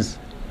cyiza,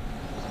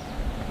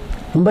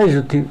 umbaje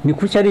uti ni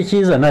kuki ari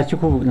cyiza,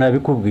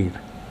 nabikubwira.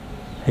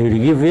 I will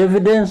give you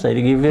evidence, I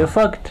will give you a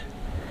fact,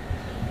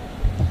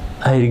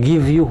 I will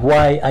give you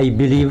why I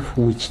believe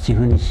which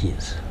kintu ni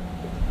cyiza.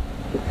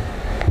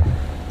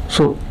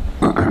 So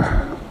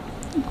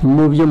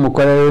mu byo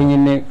mukora rero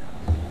nyine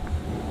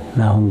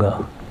naho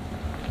ngaho,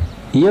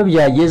 iyo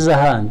byageze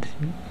ahandi,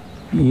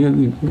 iyo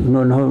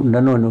noneho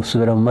nanone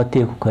usubira mu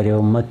mateka ukareba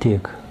mu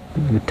mateka,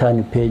 you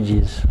turn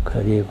pages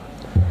ukareba.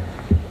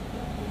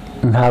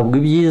 Ntabwo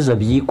ibyiza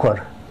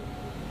byikora,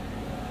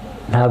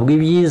 ntabwo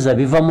ibyiza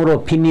biva muri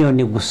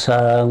opinion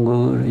gusa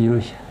ngo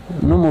irushya.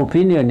 No mu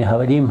opinion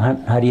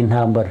hari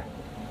intambara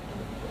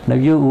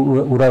nabyo.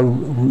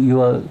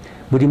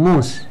 Buri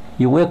munsi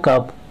you wake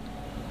up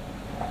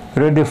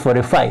ready for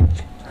a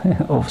fight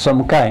of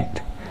some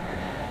kind,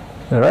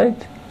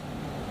 right?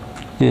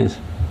 Yes.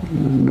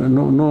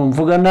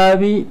 Numvuga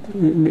nabi,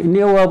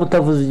 niyo waba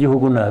utavuze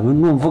igihugu nabi,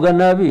 numvuga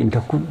nabi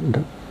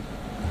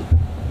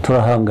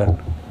turahangana.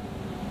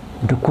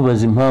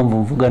 Ndakubaza impamvu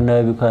mvuga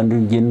nabi kandi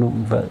ngiye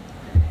numva.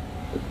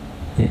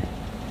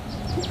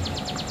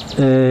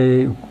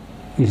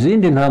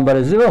 Izindi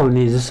ntambara zibaho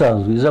ni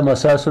izisanzwe,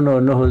 iz'amasasu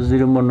noneho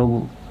zirimo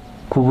no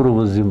kubura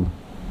ubuzima.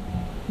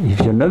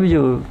 Ibyo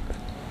nabyo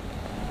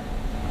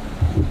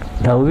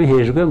ntawe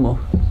ubihejwemo.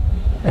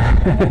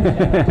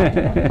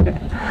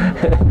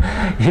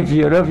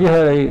 Ibyo nabyo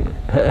hari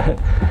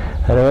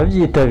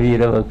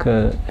ababyitabira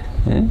baka.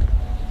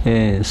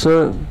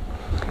 So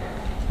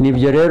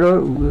nibyo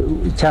rero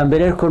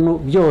cyambere, ariko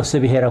byose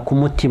bihera ku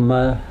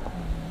mutima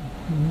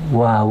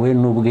wawe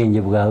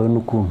n'ubwenge bwawe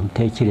n'ukuntu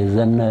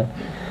utekereza na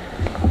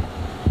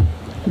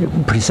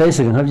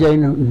precisely nka bya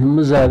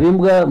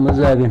muzabimbwa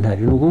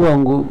muzabintari. Ni ukuvuga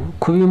ngo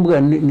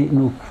kubimbwa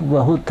ni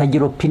ukubaho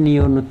utagira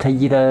opinion,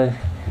 utagira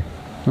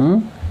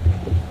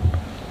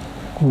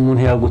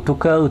umuntu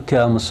yagutuka uti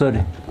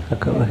amusore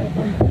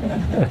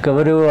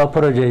akaba ari we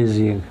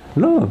apologizing.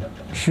 No,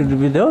 should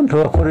be the one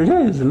to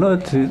apologize,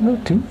 not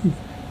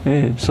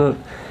me. So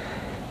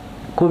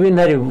kuba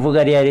intare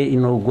vuga ari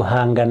no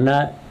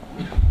guhangana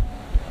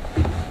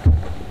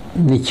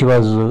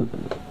n'ikibazo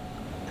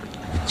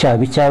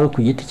cyaba icyawe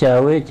ku giti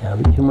cyawe,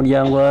 cyaba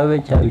icy'umuryango wawe,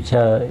 cyaba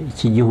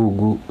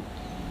icy'igihugu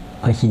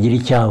ukakigira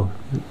icyawe.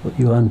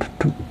 You want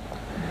to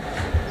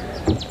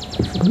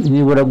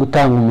nibura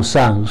gutanga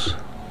umusanzu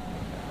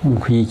mu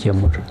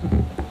kuyikemura.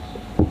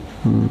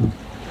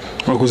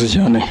 Murakoze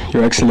cyane,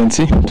 Your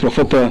Excellency.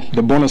 Turafata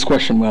the bonus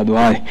question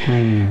mwaduhaye.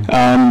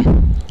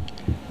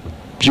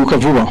 Byuka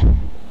vuba.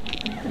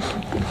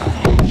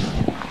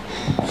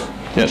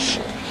 Yes.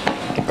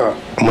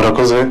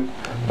 Murakoze.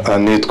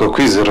 Nitwa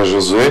Kwizera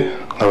Josue,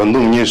 nkaba ndi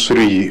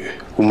umunyeshuri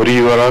muri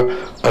Ibara,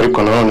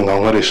 ariko nanone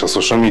nkankoresha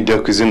social media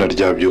ku izina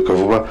rya Byuka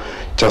Vuba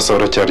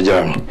cyasahora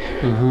cyaryamye.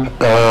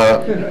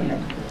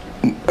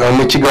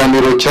 Mu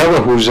kiganiro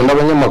cyabahuje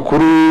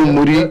n'abanyamakuru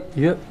muri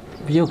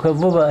Byuka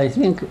Vuba, I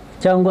think,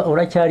 cyangwa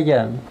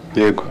uracyaryamye.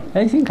 Yego.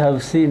 I think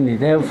I've seen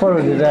it. I have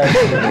followed that.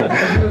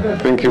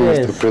 Thank you,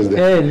 yes. Mr.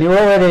 President. Ni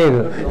wowe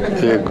rero.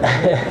 Yego.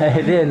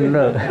 I didn't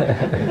know.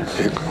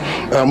 Yego.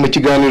 Mu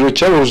kiganiro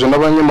cyabahuje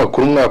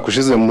n'abanyamakuru mwaka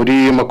ushize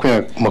muri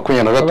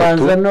 2023.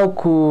 Banza no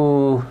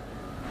ku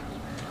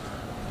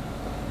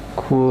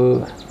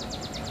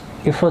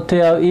ifoto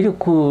yawe iri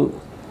ku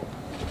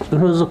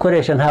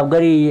ntuzukoresha, ntabwo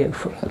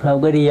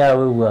ari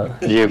yawe bwa.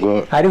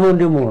 Yego. Hariho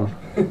undi muntu.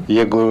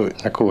 Yego,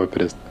 nyakubahwa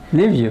Perezida.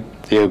 Nibyo?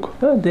 Yego.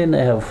 Oh, then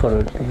I have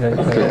followed.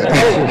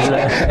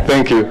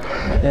 Thank you.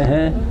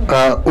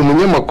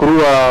 Umunyamakuru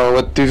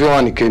wa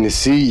TV1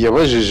 KNC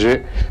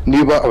yabajije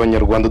niba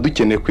abanyarwanda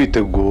dukeneye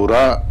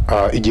kwitegura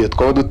igihe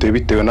twaba duteye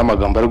bitewe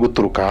n'amagambo ari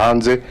guturuka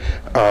hanze,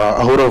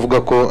 aho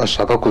uravuga ko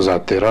ashaka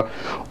kuzatera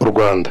u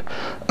Rwanda.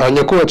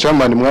 Nyakubahwa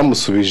Chairman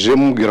mwamusubije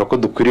mubwira ko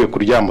dukwiriye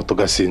kuryama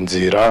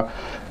tugasinzira,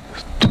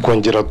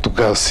 tukongera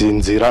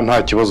tugasinzira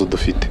nta kibazo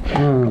dufite.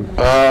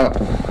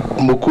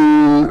 Mu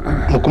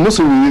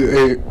kumusu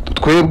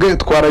twebwe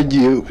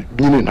twaragiye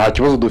nyine nta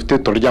kibazo dufite,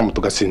 turyama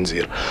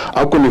tugasinzira.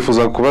 Ariko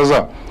nifuza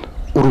kubaza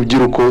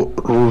urubyiruko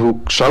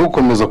rushaka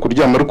gukomeza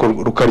kuryama ariko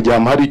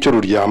rukaryama hari icyo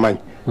ruryamanye,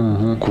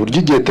 ku buryo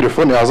igihe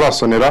telefone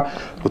yazasonera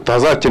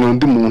utazakenera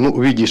undi muntu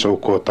ubigisha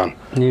gukotana.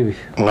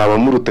 Mwaba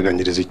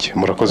muruteganyiriza iki?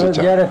 Murakoze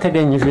cyane.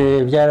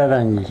 Byarateganyije,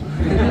 byararangiye.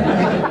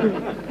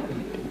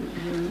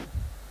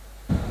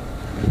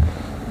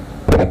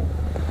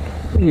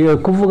 Iyo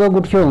kuvuga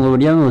gutyo ngo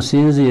burya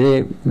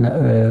musinzire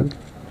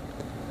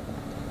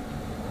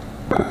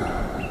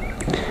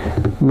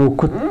ni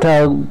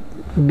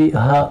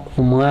ukutabiha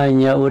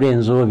umwanya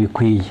urenze uwo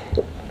bikwiye.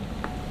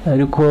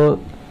 Ariko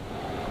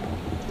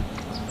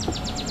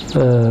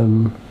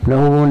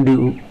naho ubundi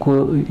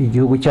uko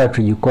igihugu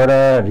cyacu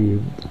gikora,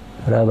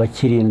 hari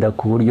abakirinda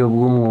ku buryo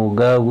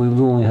bw'umwuga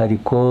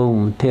bw'umwihariko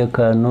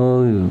umutekano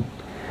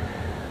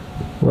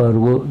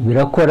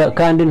birakora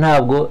kandi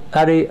ntabwo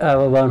ari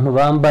aba bantu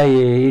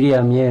bambaye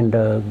iriya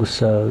myenda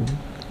gusa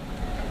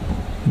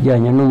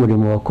bijyanye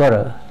n'umurimo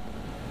bakora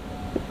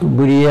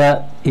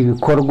buriya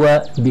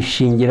ibikorwa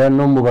bishingira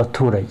no mu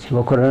baturage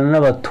bakorana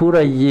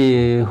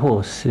n'abaturage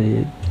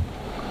hose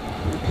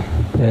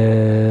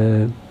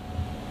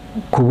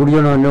ku buryo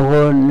noneho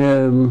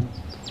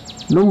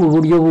no mu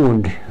buryo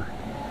bundi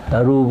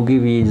ari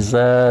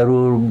ubw'ibiza ari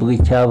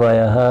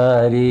ubw'icyabaye aha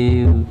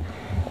ari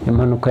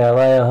impanuka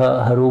yabaye aha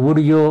hari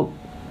uburyo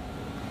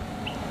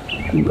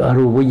hari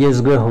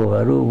ubugezweho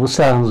hari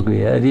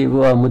ubusanzwe ari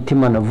wa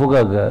mutima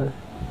navugaga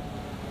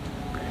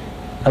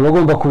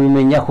abagomba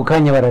kubimenya ako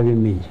kanya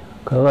barabimenya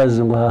bakaba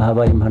bazi ngo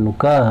habaye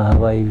impanuka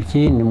habaye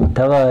iki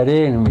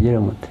nimutabare nimugere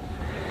mute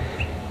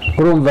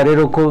urumva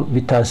rero ko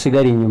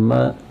bitasigara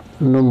inyuma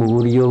no mu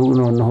buryo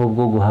noneho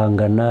bwo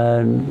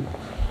guhangana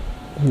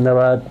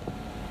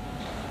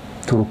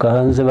n'abaturuka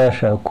hanze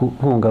bashaka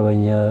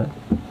guhungabanya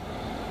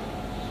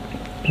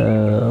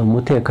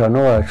umutekano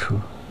wacu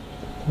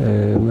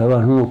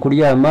abantu ni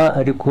ukuryama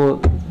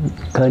ariko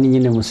kandi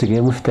nyine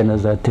musigaye mufite na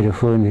za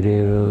telefoni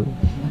rero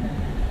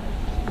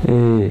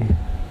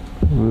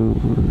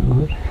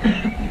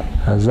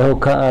hazaho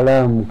ka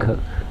alamu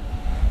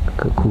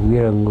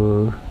kakubwira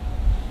ngo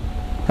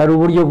hari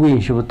uburyo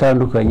bwinshi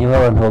butandukanye aho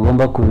abantu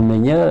bagomba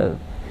kubimenya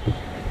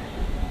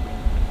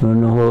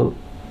noneho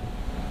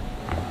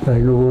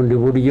hari n'ubundi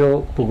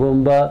buryo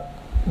bugomba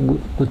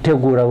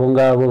gutegura abo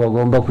ngabo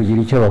bagomba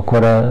kugira icyo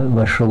bakora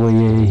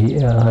bashoboye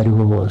aho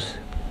ariho hose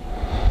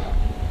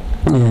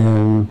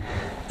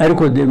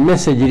ariko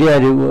message iri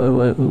hari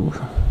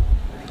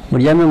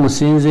muryame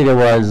musinzire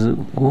wazi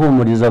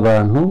guhumuriza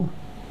abantu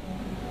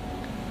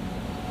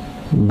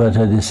but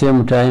at the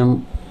same time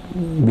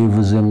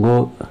bivuze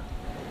ngo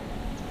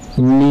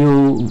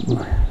niyo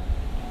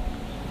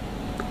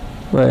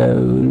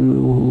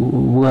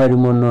ubu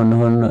harimo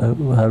noneho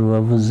hari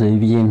abavuze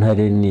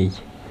iby'intare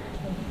n'iki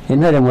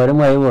intare mwari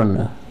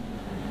mwayibona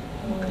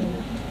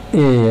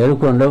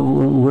ariko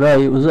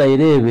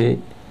uzayirebe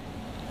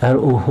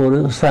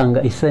uhora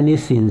usanga isa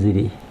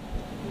n'isinziriye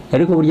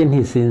ariko burya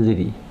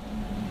ntisinziriye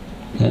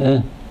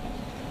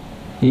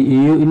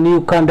niyo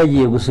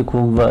ukandagiye gusa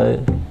ukumva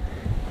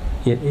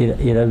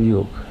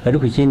irabyuka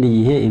ariko ikindi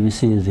gihe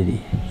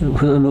ibisinziriye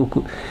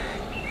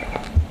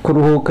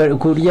kuruhuka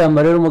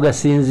kuryama rero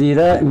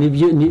mugasinzira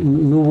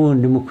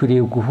n'ubundi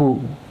mukwiriye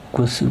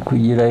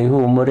kugira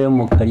ihumure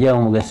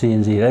mukaryama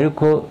mugasinzira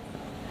ariko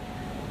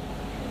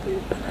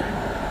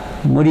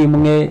muri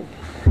mwe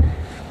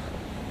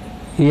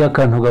iyo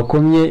akantu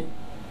gakomye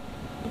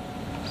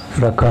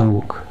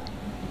urakanguka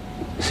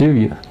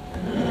sibyo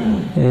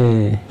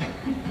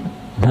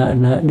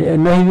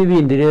naho ibi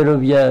bindi rero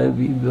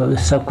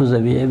bisakuza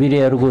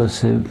biriya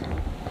rwose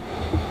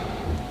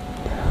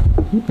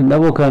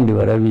nabo kandi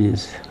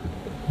barabizi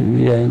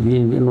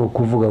ni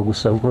ukuvuga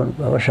gusa ko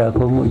abashaka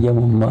mujya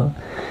mu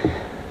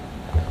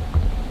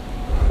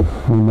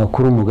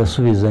makuru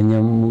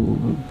mugasubizanya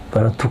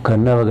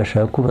baratukana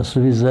bagashaka ko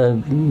basubiza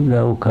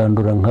nawe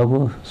ukandura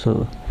nkabo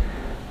so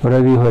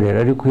urabihorera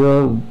ariko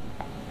iyo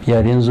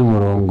byarenze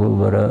umurongo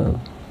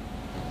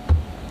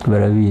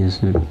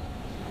barabizi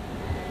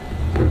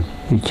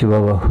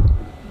ikibabaho.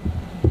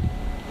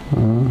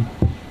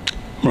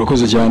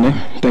 Murakoze cyane.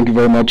 Thank you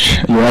very much,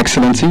 Your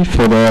Excellency,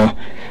 for the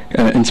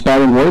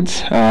inspiring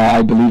words.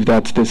 I believe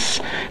that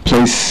this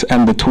place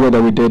and the tour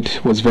that we did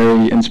was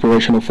very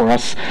inspirational for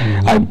us.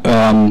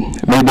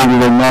 Maybe we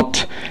will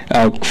not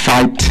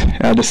fight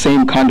the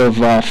same kind of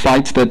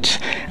fight that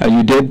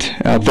you did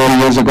 30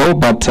 years ago,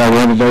 but we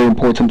have a very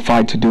important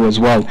fight to do as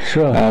well,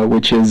 sure.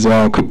 Which is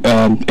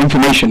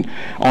information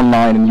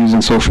online and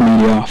using social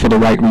media for the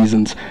right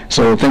reasons.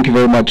 So thank you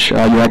very much,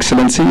 Your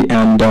Excellency,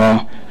 and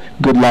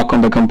good luck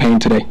on the campaign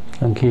today.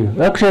 Thank you.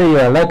 Actually, you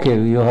are lucky.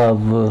 You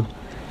have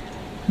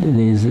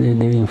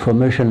the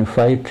information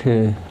fight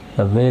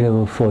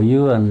available for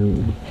you,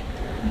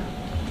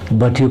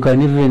 but you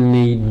can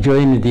even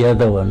join the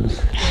other ones.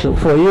 So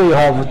for you, you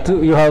have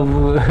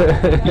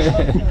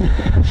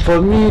for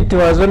me, it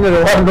was only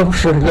one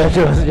option that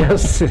was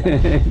just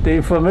the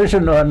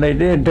information one I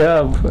didn't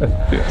have.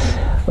 Yes.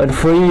 But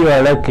for you, you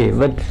are lucky.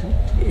 But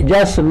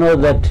just know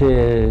that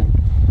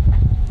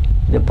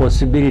the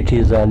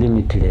possibilities are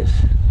limitless.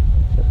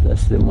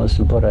 That's the most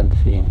important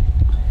thing.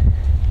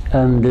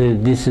 And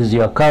this is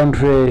your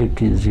country,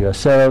 it is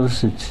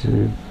yourselves, it's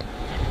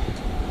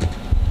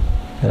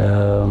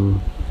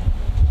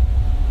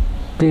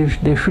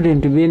there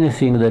shouldn't be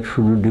anything that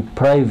should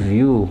deprive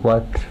you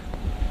what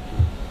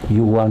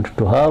you want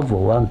to have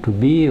or want to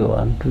be or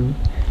want to.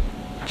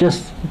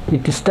 Just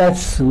it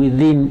starts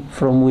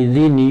from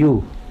within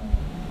you.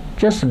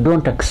 Just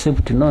don't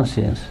accept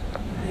nonsense.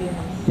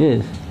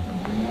 Yes.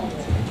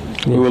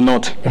 We will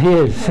not.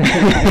 Yes.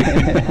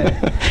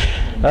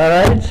 All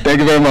right. Thank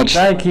you very much.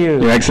 Thank you.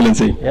 Your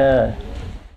Excellency. Yeah.